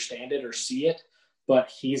understand it or see it, but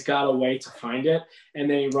he's got a way to find it. And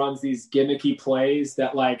then he runs these gimmicky plays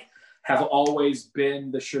that like have always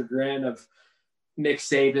been the chagrin of Nick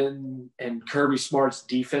Saban and Kirby Smart's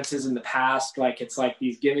defenses in the past. Like it's like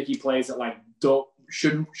these gimmicky plays that like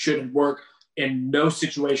shouldn't work in no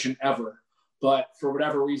situation ever. but for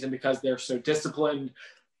whatever reason, because they're so disciplined,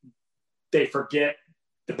 they forget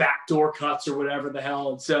the backdoor cuts or whatever the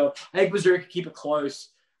hell. And so I think Missouri could keep it close.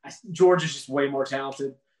 Georgia's just way more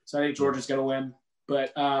talented, so I think Georgia's going to win.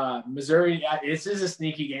 But Missouri, this is a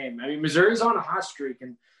sneaky game. I mean, Missouri's on a hot streak,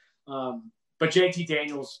 and but JT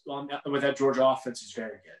Daniels with that Georgia offense is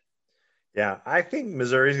very good. Yeah, I think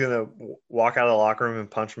Missouri's going to walk out of the locker room and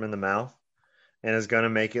punch him in the mouth, and is going to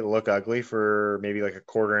make it look ugly for maybe like a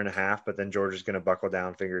quarter and a half, but then Georgia's going to buckle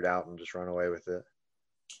down, figure it out, and just run away with it.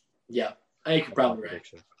 Yeah, I think you're probably right.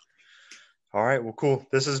 All right, well, cool.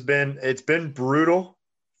 It's been brutal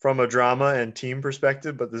from a drama and team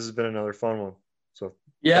perspective, but this has been another fun one. So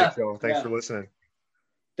yeah, thanks for listening.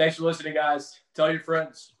 Thanks for listening, guys. Tell your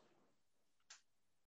friends.